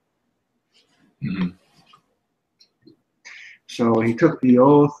 Mm-hmm. So he took the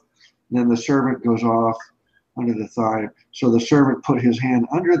oath, and then the servant goes off under the thigh. So the servant put his hand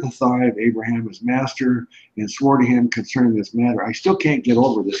under the thigh of Abraham, his master, and swore to him concerning this matter. I still can't get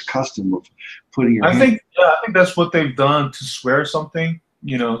over this custom of putting your hand. I think that's what they've done to swear something,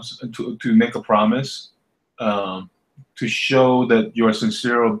 to make a promise, to show that you're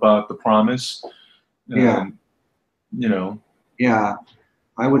sincere about the promise. Yeah. Yeah.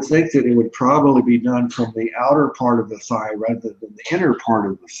 I would think that it would probably be done from the outer part of the thigh rather than the inner part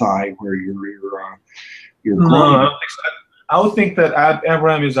of the thigh where you're No, groin. I don't think so. I would think that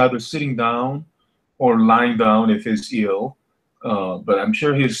Abraham is either sitting down or lying down if he's ill, but I'm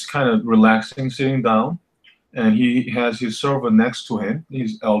sure he's kind of relaxing sitting down, and he has his servant next to him,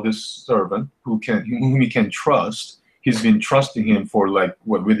 his eldest servant, whom he can trust. He's been trusting him for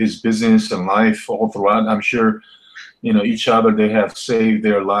with his business and life all throughout. I'm sure, each other they have saved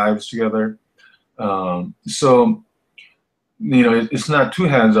their lives together. So it's not two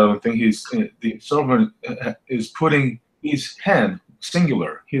hands. I don't think the servant is putting his hand,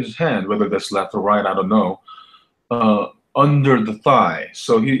 singular, his hand, whether that's left or right, I don't know, under the thigh.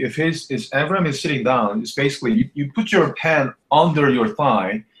 So if Abraham is sitting down, it's basically you put your hand under your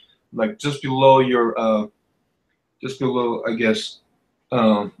thigh, like just below I guess,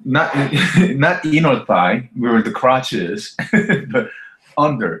 not not inner thigh where the crotch is, but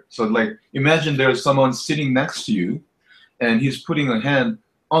under. So imagine there's someone sitting next to you, and he's putting a hand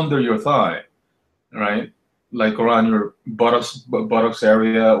under your thigh, right? Like around your buttocks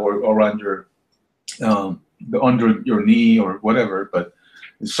area, or around your under your knee or whatever, but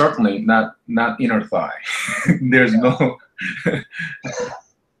it's certainly not inner thigh. There's no.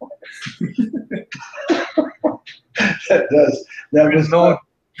 That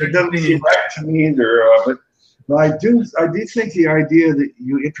doesn't seem right to me either. But I do think the idea that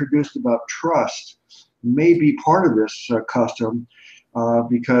you introduced about trust may be part of this custom,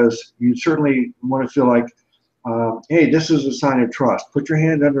 because you certainly want to feel like, hey, this is a sign of trust. Put your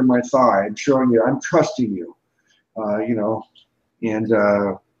hand under my thigh and showing you I'm trusting you, and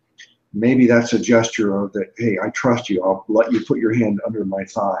maybe that's a gesture of that, hey, I trust you. I'll let you put your hand under my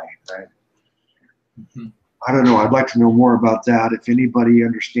thigh, right? Mm-hmm. I don't know. I'd like to know more about that. If anybody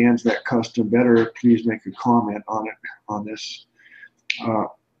understands that custom better, please make a comment on this.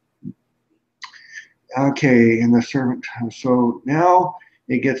 Okay, and the servant. So now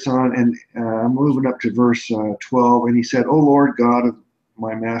it gets on, and I'm moving up to verse 12. And he said, "O Lord God of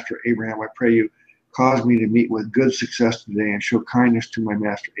my master Abraham, I pray you, cause me to meet with good success today and show kindness to my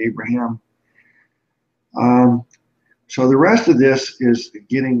master Abraham." So the rest of this is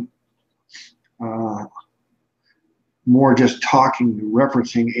getting more just talking,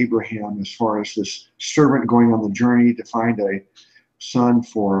 referencing Abraham as far as this servant going on the journey to find a son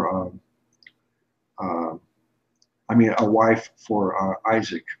for, a wife for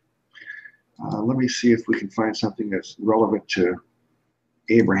Isaac. Let me see if we can find something that's relevant to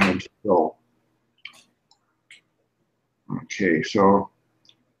Abraham still. Okay, so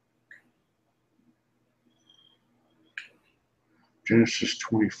Genesis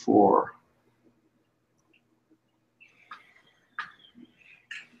 24.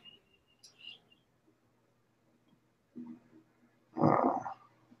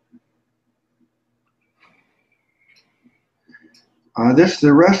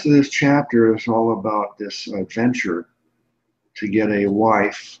 The rest of this chapter is all about this venture to get a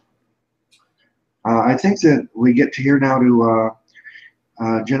wife. I think that we get to here now to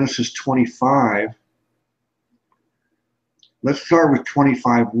Genesis 25. Let's start with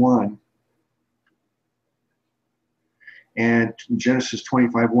 25:1. And Genesis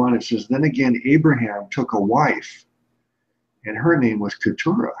 25:1, it says, "Then again Abraham took a wife, and her name was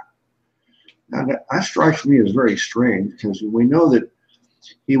Keturah." Now that strikes me as very strange, because we know that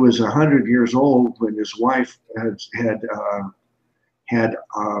he was 100 years old when his wife had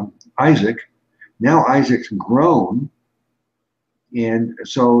Isaac. Now Isaac's grown, and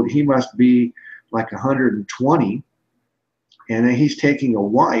so he must be like 120, and then he's taking a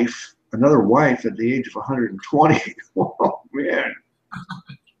wife, another wife, at the age of 120. Oh man.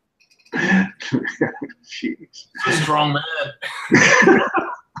 Jeez. A strong man.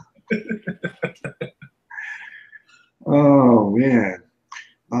 Oh man.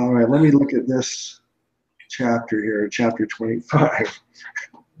 All right, let me look at this chapter here, chapter 25.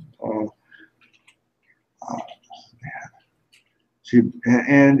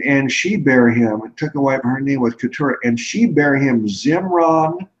 And she bare him, and took a wife, her name was Keturah, and she bare him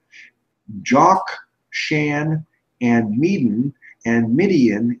Zimron, Jokshan, and Medan, and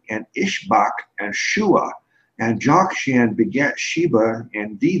Midian, and Ishbak, and Shua. And Jokshan begat Sheba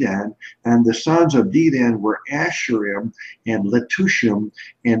and Dedan, and the sons of Dedan were Asherim, and Letushim,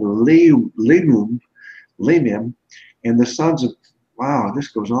 and Lemim, and the sons of, wow, this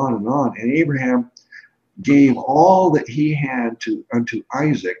goes on. And Abraham gave all that he had unto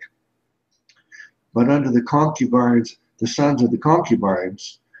Isaac, but unto the concubines, the sons of the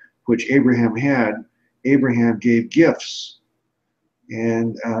concubines, which Abraham had, Abraham gave gifts,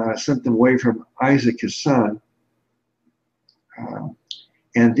 and sent them away from Isaac his son.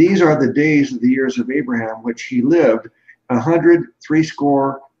 And these are the days of the years of Abraham, which he lived,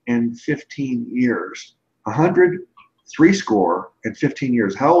 180 years. 180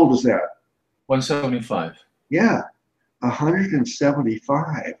 years. How old is that? 175. Yeah,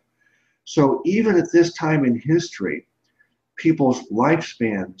 175. So even at this time in history, people's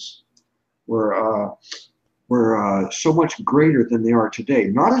lifespans were so much greater than they are today.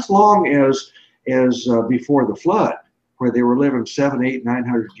 Not as long as before the flood, where they were living 700, 800,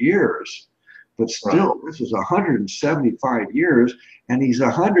 900 years, but still, right. This is 175 years, and he's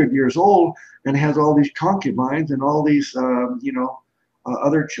 100 years old and has all these concubines and all these,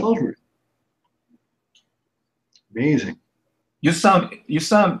 other children. Amazing. You sound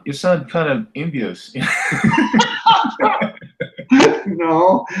kind of envious.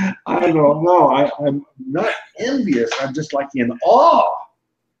 No, I don't know. I'm not envious. I'm just like in awe.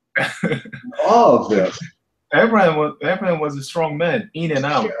 In awe of this. Abraham was a strong man, in and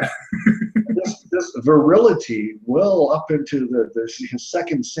out. Yeah. This virility well up into the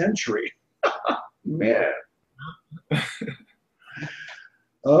second century. Man.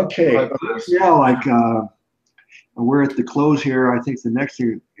 Okay. Yeah, like we're at the close here. I think the next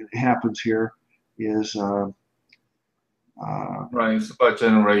thing that happens here is right, it's about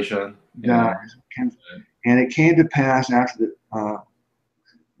generation. Yeah. And it came to pass after the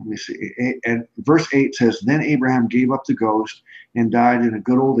let me see. And verse 8 says, "Then Abraham gave up the ghost and died in a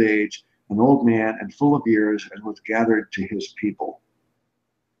good old age, an old man and full of years, and was gathered to his people."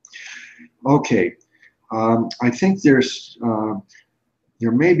 Okay. I think there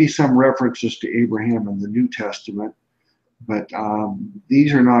may be some references to Abraham in the New Testament, but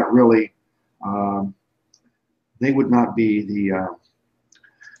these are not really, they would not be the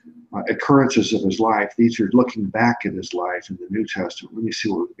occurrences of his life. These are looking back at his life in the New Testament. Let me see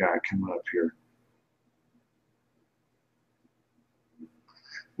what we've got coming up here.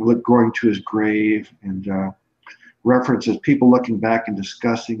 Look, going to his grave, and references, people looking back and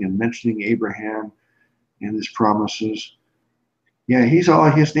discussing and mentioning Abraham and his promises. Yeah,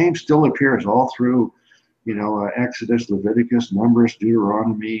 his name still appears all through, Exodus, Leviticus, Numbers,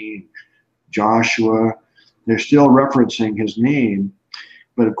 Deuteronomy, Joshua. They're still referencing his name,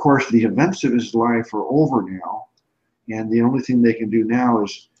 but of course the events of his life are over now, and the only thing they can do now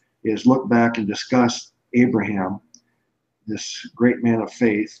is look back and discuss Abraham, this great man of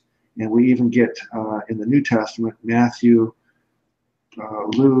faith. And we even get in the New Testament, Matthew,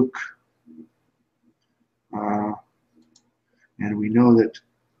 Luke, and we know that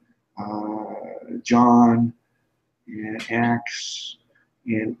John, in Acts,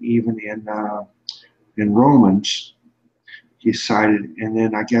 and even in Romans, he's cited. And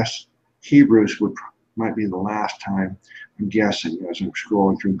then I guess Hebrews might be the last time, I'm guessing, as I'm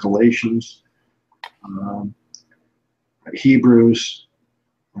scrolling through Galatians, Hebrews.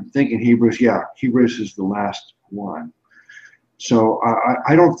 I'm thinking Hebrews. Yeah, Hebrews is the last one. So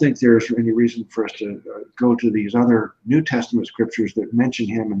I don't think there's any reason for us to go to these other New Testament scriptures that mention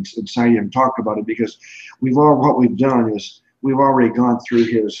him and cite him and talk about it, because what we've done is we've already gone through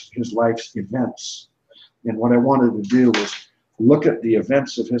his life's events. And what I wanted to do was look at the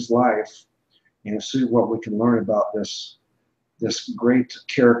events of his life and see what we can learn about this great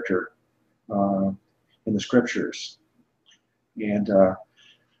character in the scriptures. And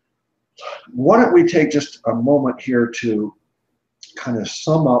why don't we take just a moment here to kind of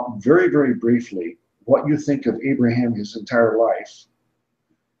sum up very, very briefly what you think of Abraham his entire life,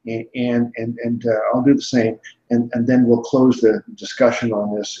 and I'll do the same, and then we'll close the discussion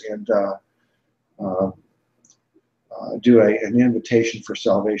on this and do an invitation for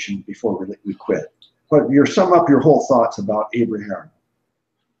salvation before we quit. But sum up your whole thoughts about Abraham.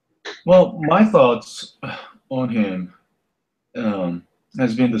 Well, my thoughts on him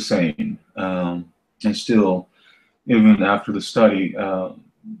has been the same, and still, even after the study,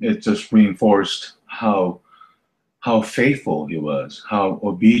 it just reinforced how faithful he was, how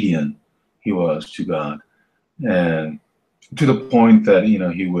obedient he was to God, and to the point that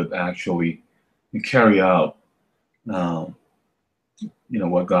he would actually carry out what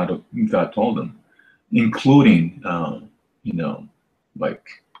God told him, including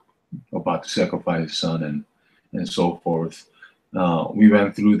like about to sacrifice his son and so forth. We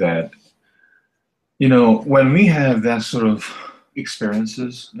went through that. When we have that sort of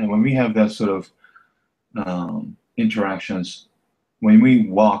experiences, and when we have that sort of interactions, when we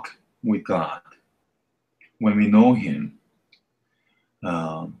walk with God, when we know him,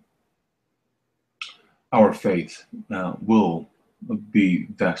 our faith will be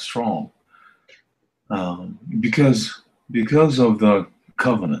that strong, because of the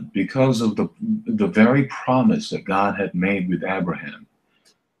covenant, because of the very promise that God had made with Abraham.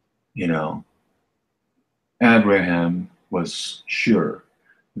 Abraham was sure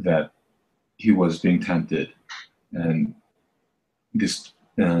that he was being tempted, and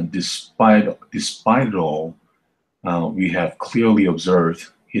despite it all, we have clearly observed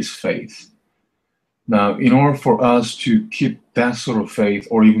his faith. Now, in order for us to keep that sort of faith,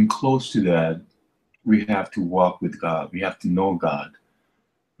 or even close to that, we have to walk with God. We have to know God.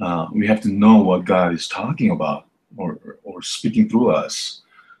 We have to know what God is talking about or speaking through us.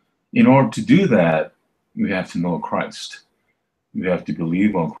 In order to do that, we have to know Christ. We have to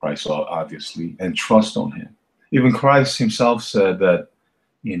believe on Christ, obviously, and trust on him. Even Christ himself said that,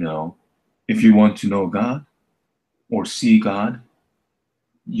 if you want to know God or see God,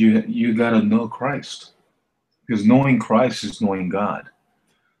 you got to know Christ, because knowing Christ is knowing God.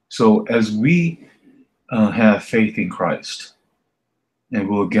 So as we have faith in Christ, and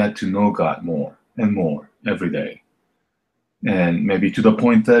we'll get to know God more and more every day, and maybe to the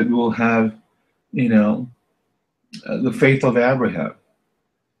point that we will have the faith of Abraham.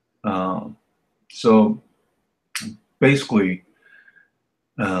 So basically,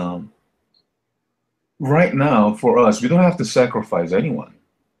 right now for us, we don't have to sacrifice anyone.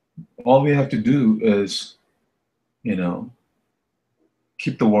 All we have to do is,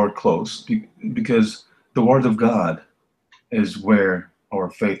 keep the word close, because the word of God is where our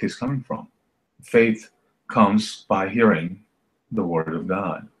faith is coming from. Faith comes by hearing the word of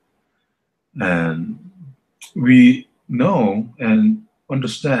God. And we know and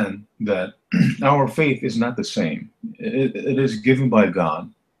understand that our faith is not the same. It is given by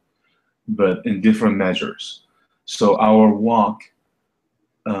God, but in different measures. So our walk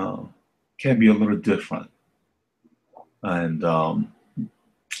can be a little different. And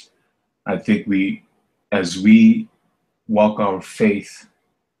I think as we walk our faith,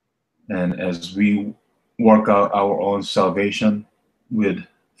 and as we work out our own salvation with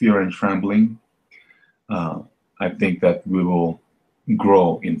fear and trembling, I think that we will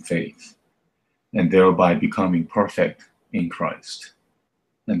grow in faith and thereby becoming perfect in Christ.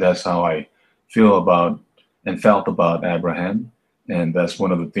 And that's how I feel about and felt about Abraham. And that's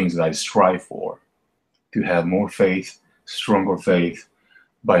one of the things that I strive for, to have more faith, stronger faith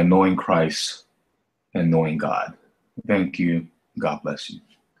by knowing Christ and knowing God. Thank you. God bless you.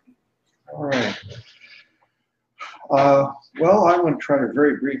 All right. Well, I'm going to try to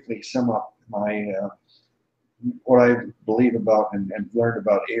very briefly sum up my what I believe about and learned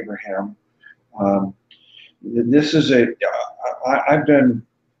about Abraham. This is I've done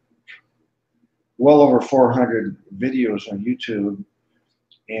well over 400 videos on YouTube,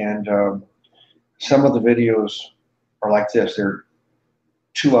 and some of the videos are like this. They're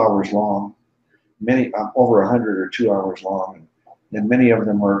 2 hours long. Many, over 100 are 2 hours long, and many of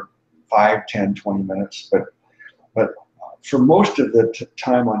them are 5, 10, 20 minutes. But for most of the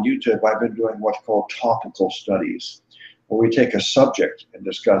time on YouTube, I've been doing what's called topical studies, where we take a subject and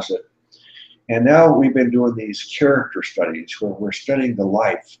discuss it. And now we've been doing these character studies, where we're studying the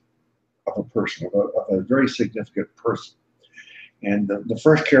life of a person, of a very significant person. And the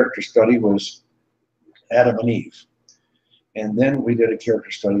first character study was Adam and Eve. And then we did a character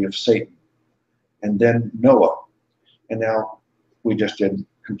study of Satan. And then Noah. And now we just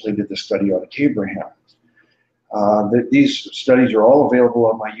completed the study on Abraham. These studies are all available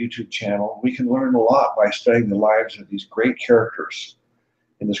on my YouTube channel. We can learn a lot by studying the lives of these great characters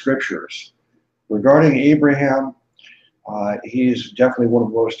in the scriptures. Regarding Abraham, he's definitely one of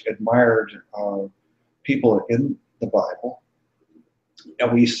the most admired people in the Bible.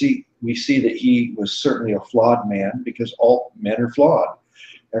 And we see that he was certainly a flawed man, because all men are flawed.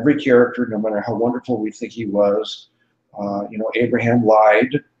 Every character, no matter how wonderful we think he was, Abraham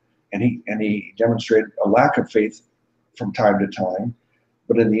lied, and he demonstrated a lack of faith from time to time.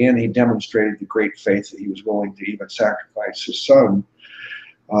 But in the end, he demonstrated the great faith that he was willing to even sacrifice his son,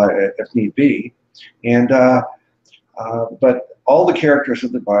 if need be. And but all the characters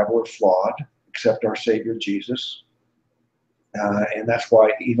of the Bible are flawed, except our Savior Jesus. And that's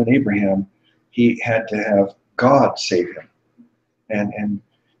why even Abraham, he had to have God save him. And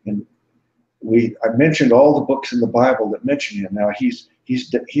I mentioned all the books in the Bible that mention him. Now he's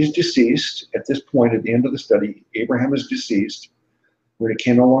deceased at this point. At the end of the study, Abraham is deceased. We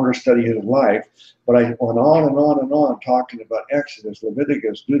can no longer study his life. But I went on and on and on talking about Exodus,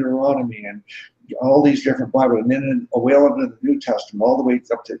 Leviticus, Deuteronomy, and all these different Bibles. And then well into the New Testament, all the way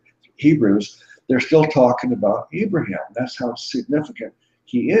up to Hebrews, they're still talking about Abraham. That's how significant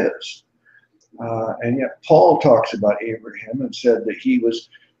he is. And yet Paul talks about Abraham and said that he was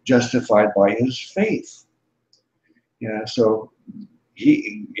justified by his faith. Yeah, so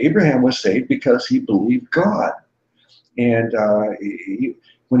Abraham was saved because he believed God. And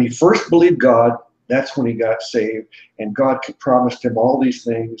when he first believed God, that's when he got saved. And God promised him all these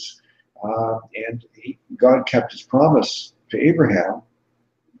things. And God kept his promise to Abraham.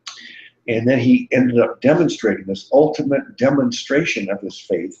 And then he ended up demonstrating this ultimate demonstration of his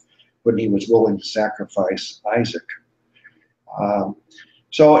faith when he was willing to sacrifice Isaac.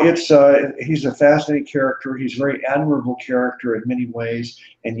 So he's a fascinating character. He's a very admirable character in many ways,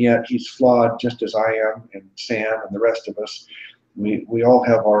 and yet he's flawed just as I am, and Sam and the rest of us. We all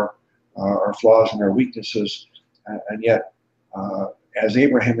have our flaws and our weaknesses, and yet as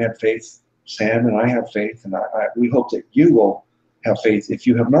Abraham had faith, Sam and I have faith, and we hope that you will have faith. If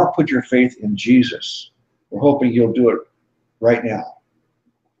you have not put your faith in Jesus, we're hoping you'll do it right now.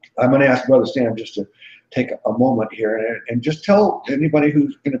 I'm going to ask Brother Sam just to take a moment here and just tell anybody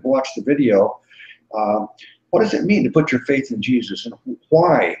who's going to watch the video, what does it mean to put your faith in Jesus, and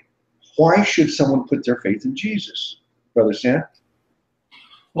why should someone put their faith in Jesus? Brother Sam?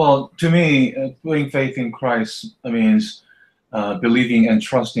 Well, to me, putting faith in Christ means believing and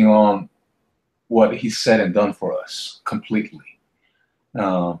trusting on what he said and done for us completely.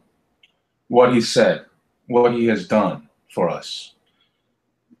 What he said, what he has done for us,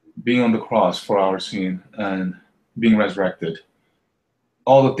 being on the cross for our sin and being resurrected,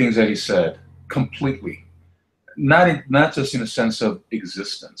 all the things that he said completely, not just in a sense of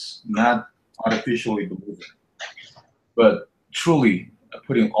existence, not artificially believing, but truly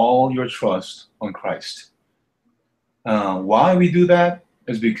putting all your trust on Christ. Why we do that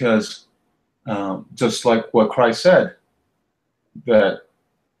is because just like what Christ said, that,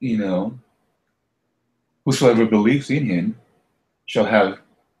 whosoever believes in him shall have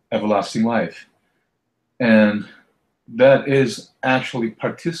everlasting life. And that is actually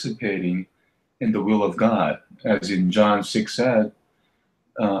participating in the will of God. As in John 6 said,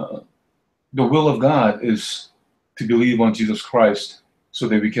 the will of God is to believe on Jesus Christ so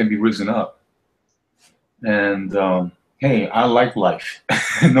that we can be risen up. And hey, I like life,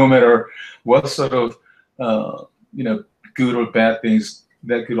 no matter what sort of you know, good or bad things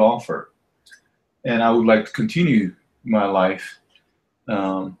that could offer. And I would like to continue my life,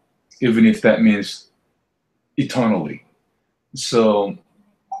 um, even if that means eternally. So,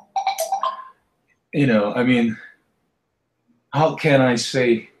 you know, I mean, how can I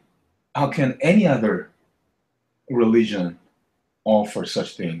say, how can any religion offer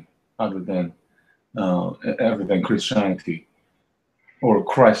such thing other than Christianity or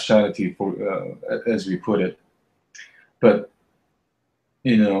Christianity, for as we put it? But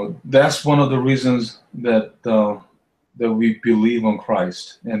you know, that's one of the reasons that that we believe on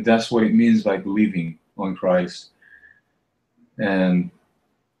Christ, and that's what it means by believing on Christ. And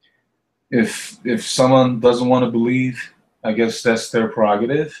if someone doesn't want to believe, I guess that's their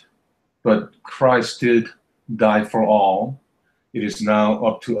prerogative. But Christ did die for all. It is now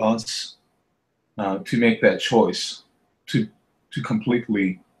up to us to make that choice to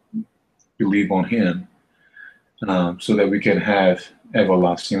completely believe on Him, so that we can have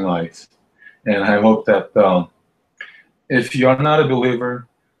everlasting life. And I hope that if you're not a believer,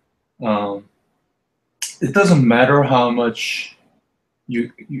 um, it doesn't matter how much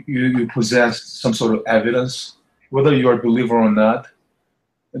you possess some sort of evidence, whether you're a believer or not.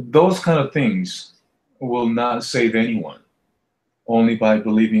 Those kind of things will not save anyone. Only by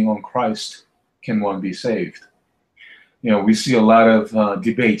believing on Christ can one be saved. You know, we see a lot of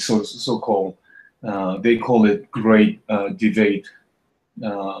debate, so-called. They call it great debate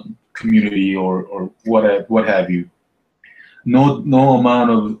community or what have you. No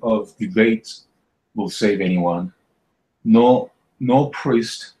amount of debates will save anyone. No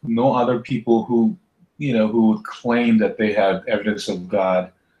priest, no other people who, you know, who would claim that they have evidence of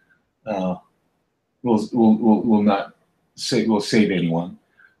God uh, will not will save anyone.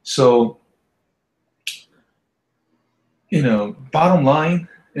 So, you know, bottom line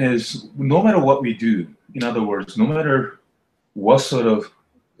is, no matter what we do, in other words, no matter what sort of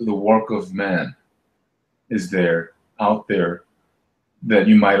the work of man is there out there that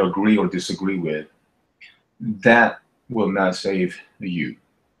you might agree or disagree with, that will not save you.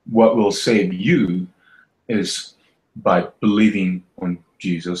 What will save you is by believing on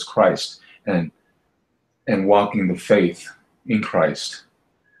Jesus Christ and walking the faith in Christ.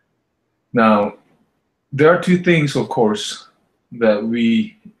 Now, there are two things, of course, that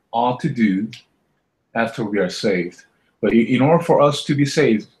we ought to do after we are saved. But in order for us to be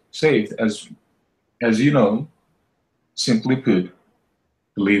saved, as you know, simply put,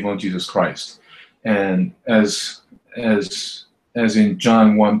 believe on Jesus Christ. And as in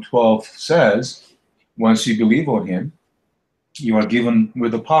John 1:12 says, once you believe on Him, you are given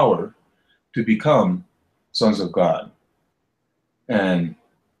with the power to become sons of God. And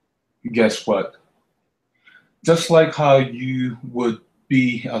guess what? Just like how you would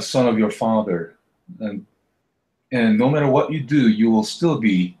be a son of your father, and no matter what you do, you will still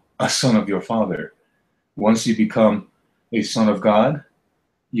be a son of your father. Once you become a son of God,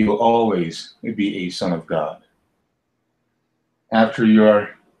 you will always be a son of God. After you're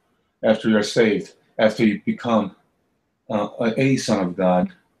saved, after you become a son of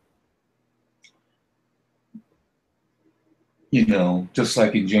God, you know, just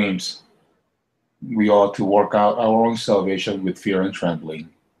like in James, we ought to work out our own salvation with fear and trembling.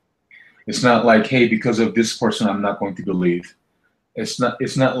 It's not like, hey, because of this person, I'm not going to believe. It's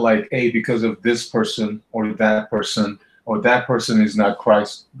not like, hey, because of this person or that person is not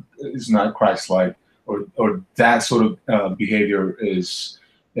Christ-like, or that sort of behavior is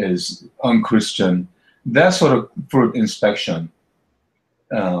unchristian. That sort of fruit inspection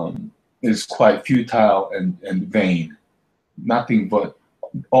is quite futile and vain. Nothing but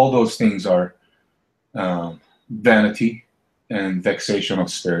all those things are vanity and vexation of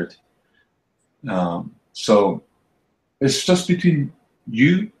spirit. So it's just between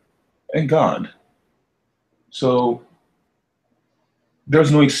you and God. So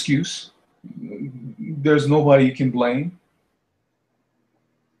there's no excuse. There's nobody you can blame.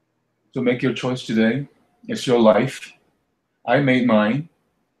 So make your choice today. It's your life. I made mine.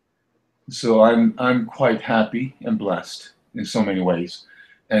 So I'm quite happy and blessed in so many ways.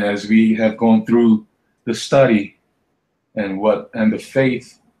 And as we have gone through the study and the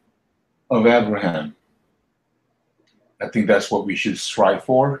faith of Abraham, I think that's what we should strive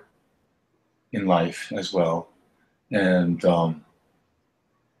for in life as well. And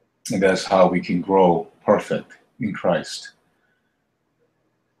that's how we can grow perfect in Christ.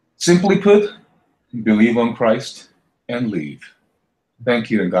 Simply put, believe on Christ and leave. Thank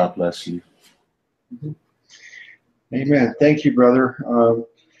you, and God bless you. Amen. Thank you, brother.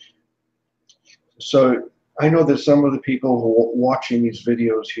 So I know that some of the people who are watching these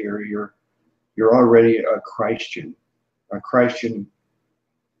videos here, you're already a Christian. A Christian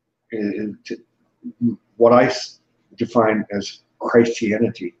is what I define as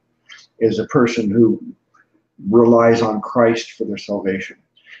Christianity, is a person who relies on Christ for their salvation.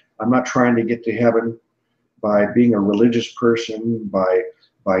 I'm not trying to get to heaven by being a religious person, by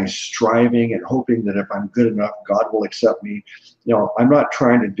striving and hoping that if I'm good enough, God will accept me. You know, I'm not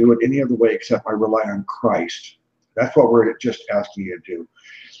trying to do it any other way except I rely on Christ. That's what we're just asking you to do.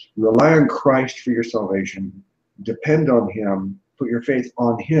 Rely on Christ for your salvation. Depend on Him. Put your faith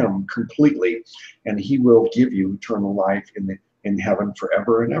on Him completely, and He will give you eternal life in heaven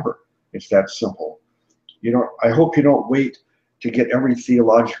forever and ever. It's that simple. I hope you don't wait to get every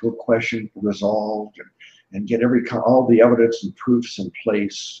theological question resolved and get all the evidence and proofs in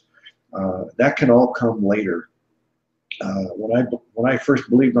place. That can all come later. When I first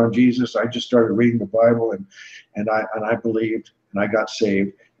believed on Jesus, I just started reading the Bible and I believed and I got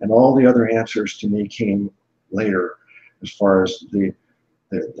saved, and all the other answers to me came later, as far as the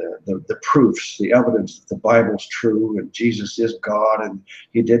proofs, the evidence that the Bible's true and Jesus is God and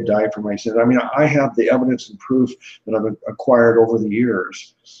He did die for my sins. I mean, I have the evidence and proof that I've acquired over the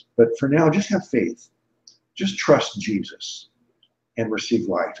years. But for now, just have faith. Just trust Jesus and receive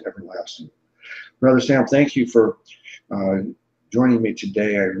life everlasting. Brother Sam, thank you for joining me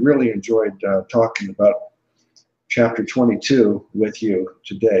today. I really enjoyed talking about chapter 22 with you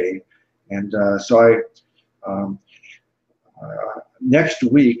today. And next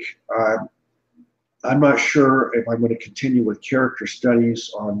week, I'm not sure if I'm going to continue with character studies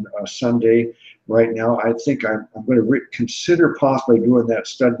on Sunday. Right now, I think I'm going to consider possibly doing that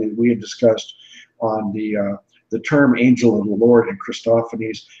study that we had discussed on the term angel of the Lord in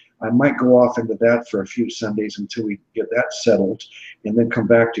Christophanies. I might go off into that for a few Sundays until we get that settled, and then come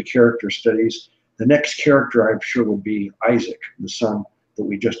back to character studies. The next character, I'm sure, will be Isaac, the son that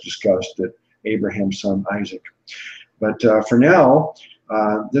we just discussed, that Abraham's son Isaac. But for now,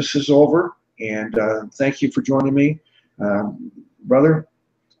 this is over, and thank you for joining me, brother,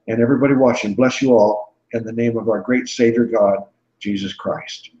 and everybody watching. Bless you all in the name of our great Savior God, Jesus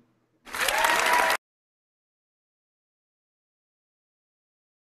Christ.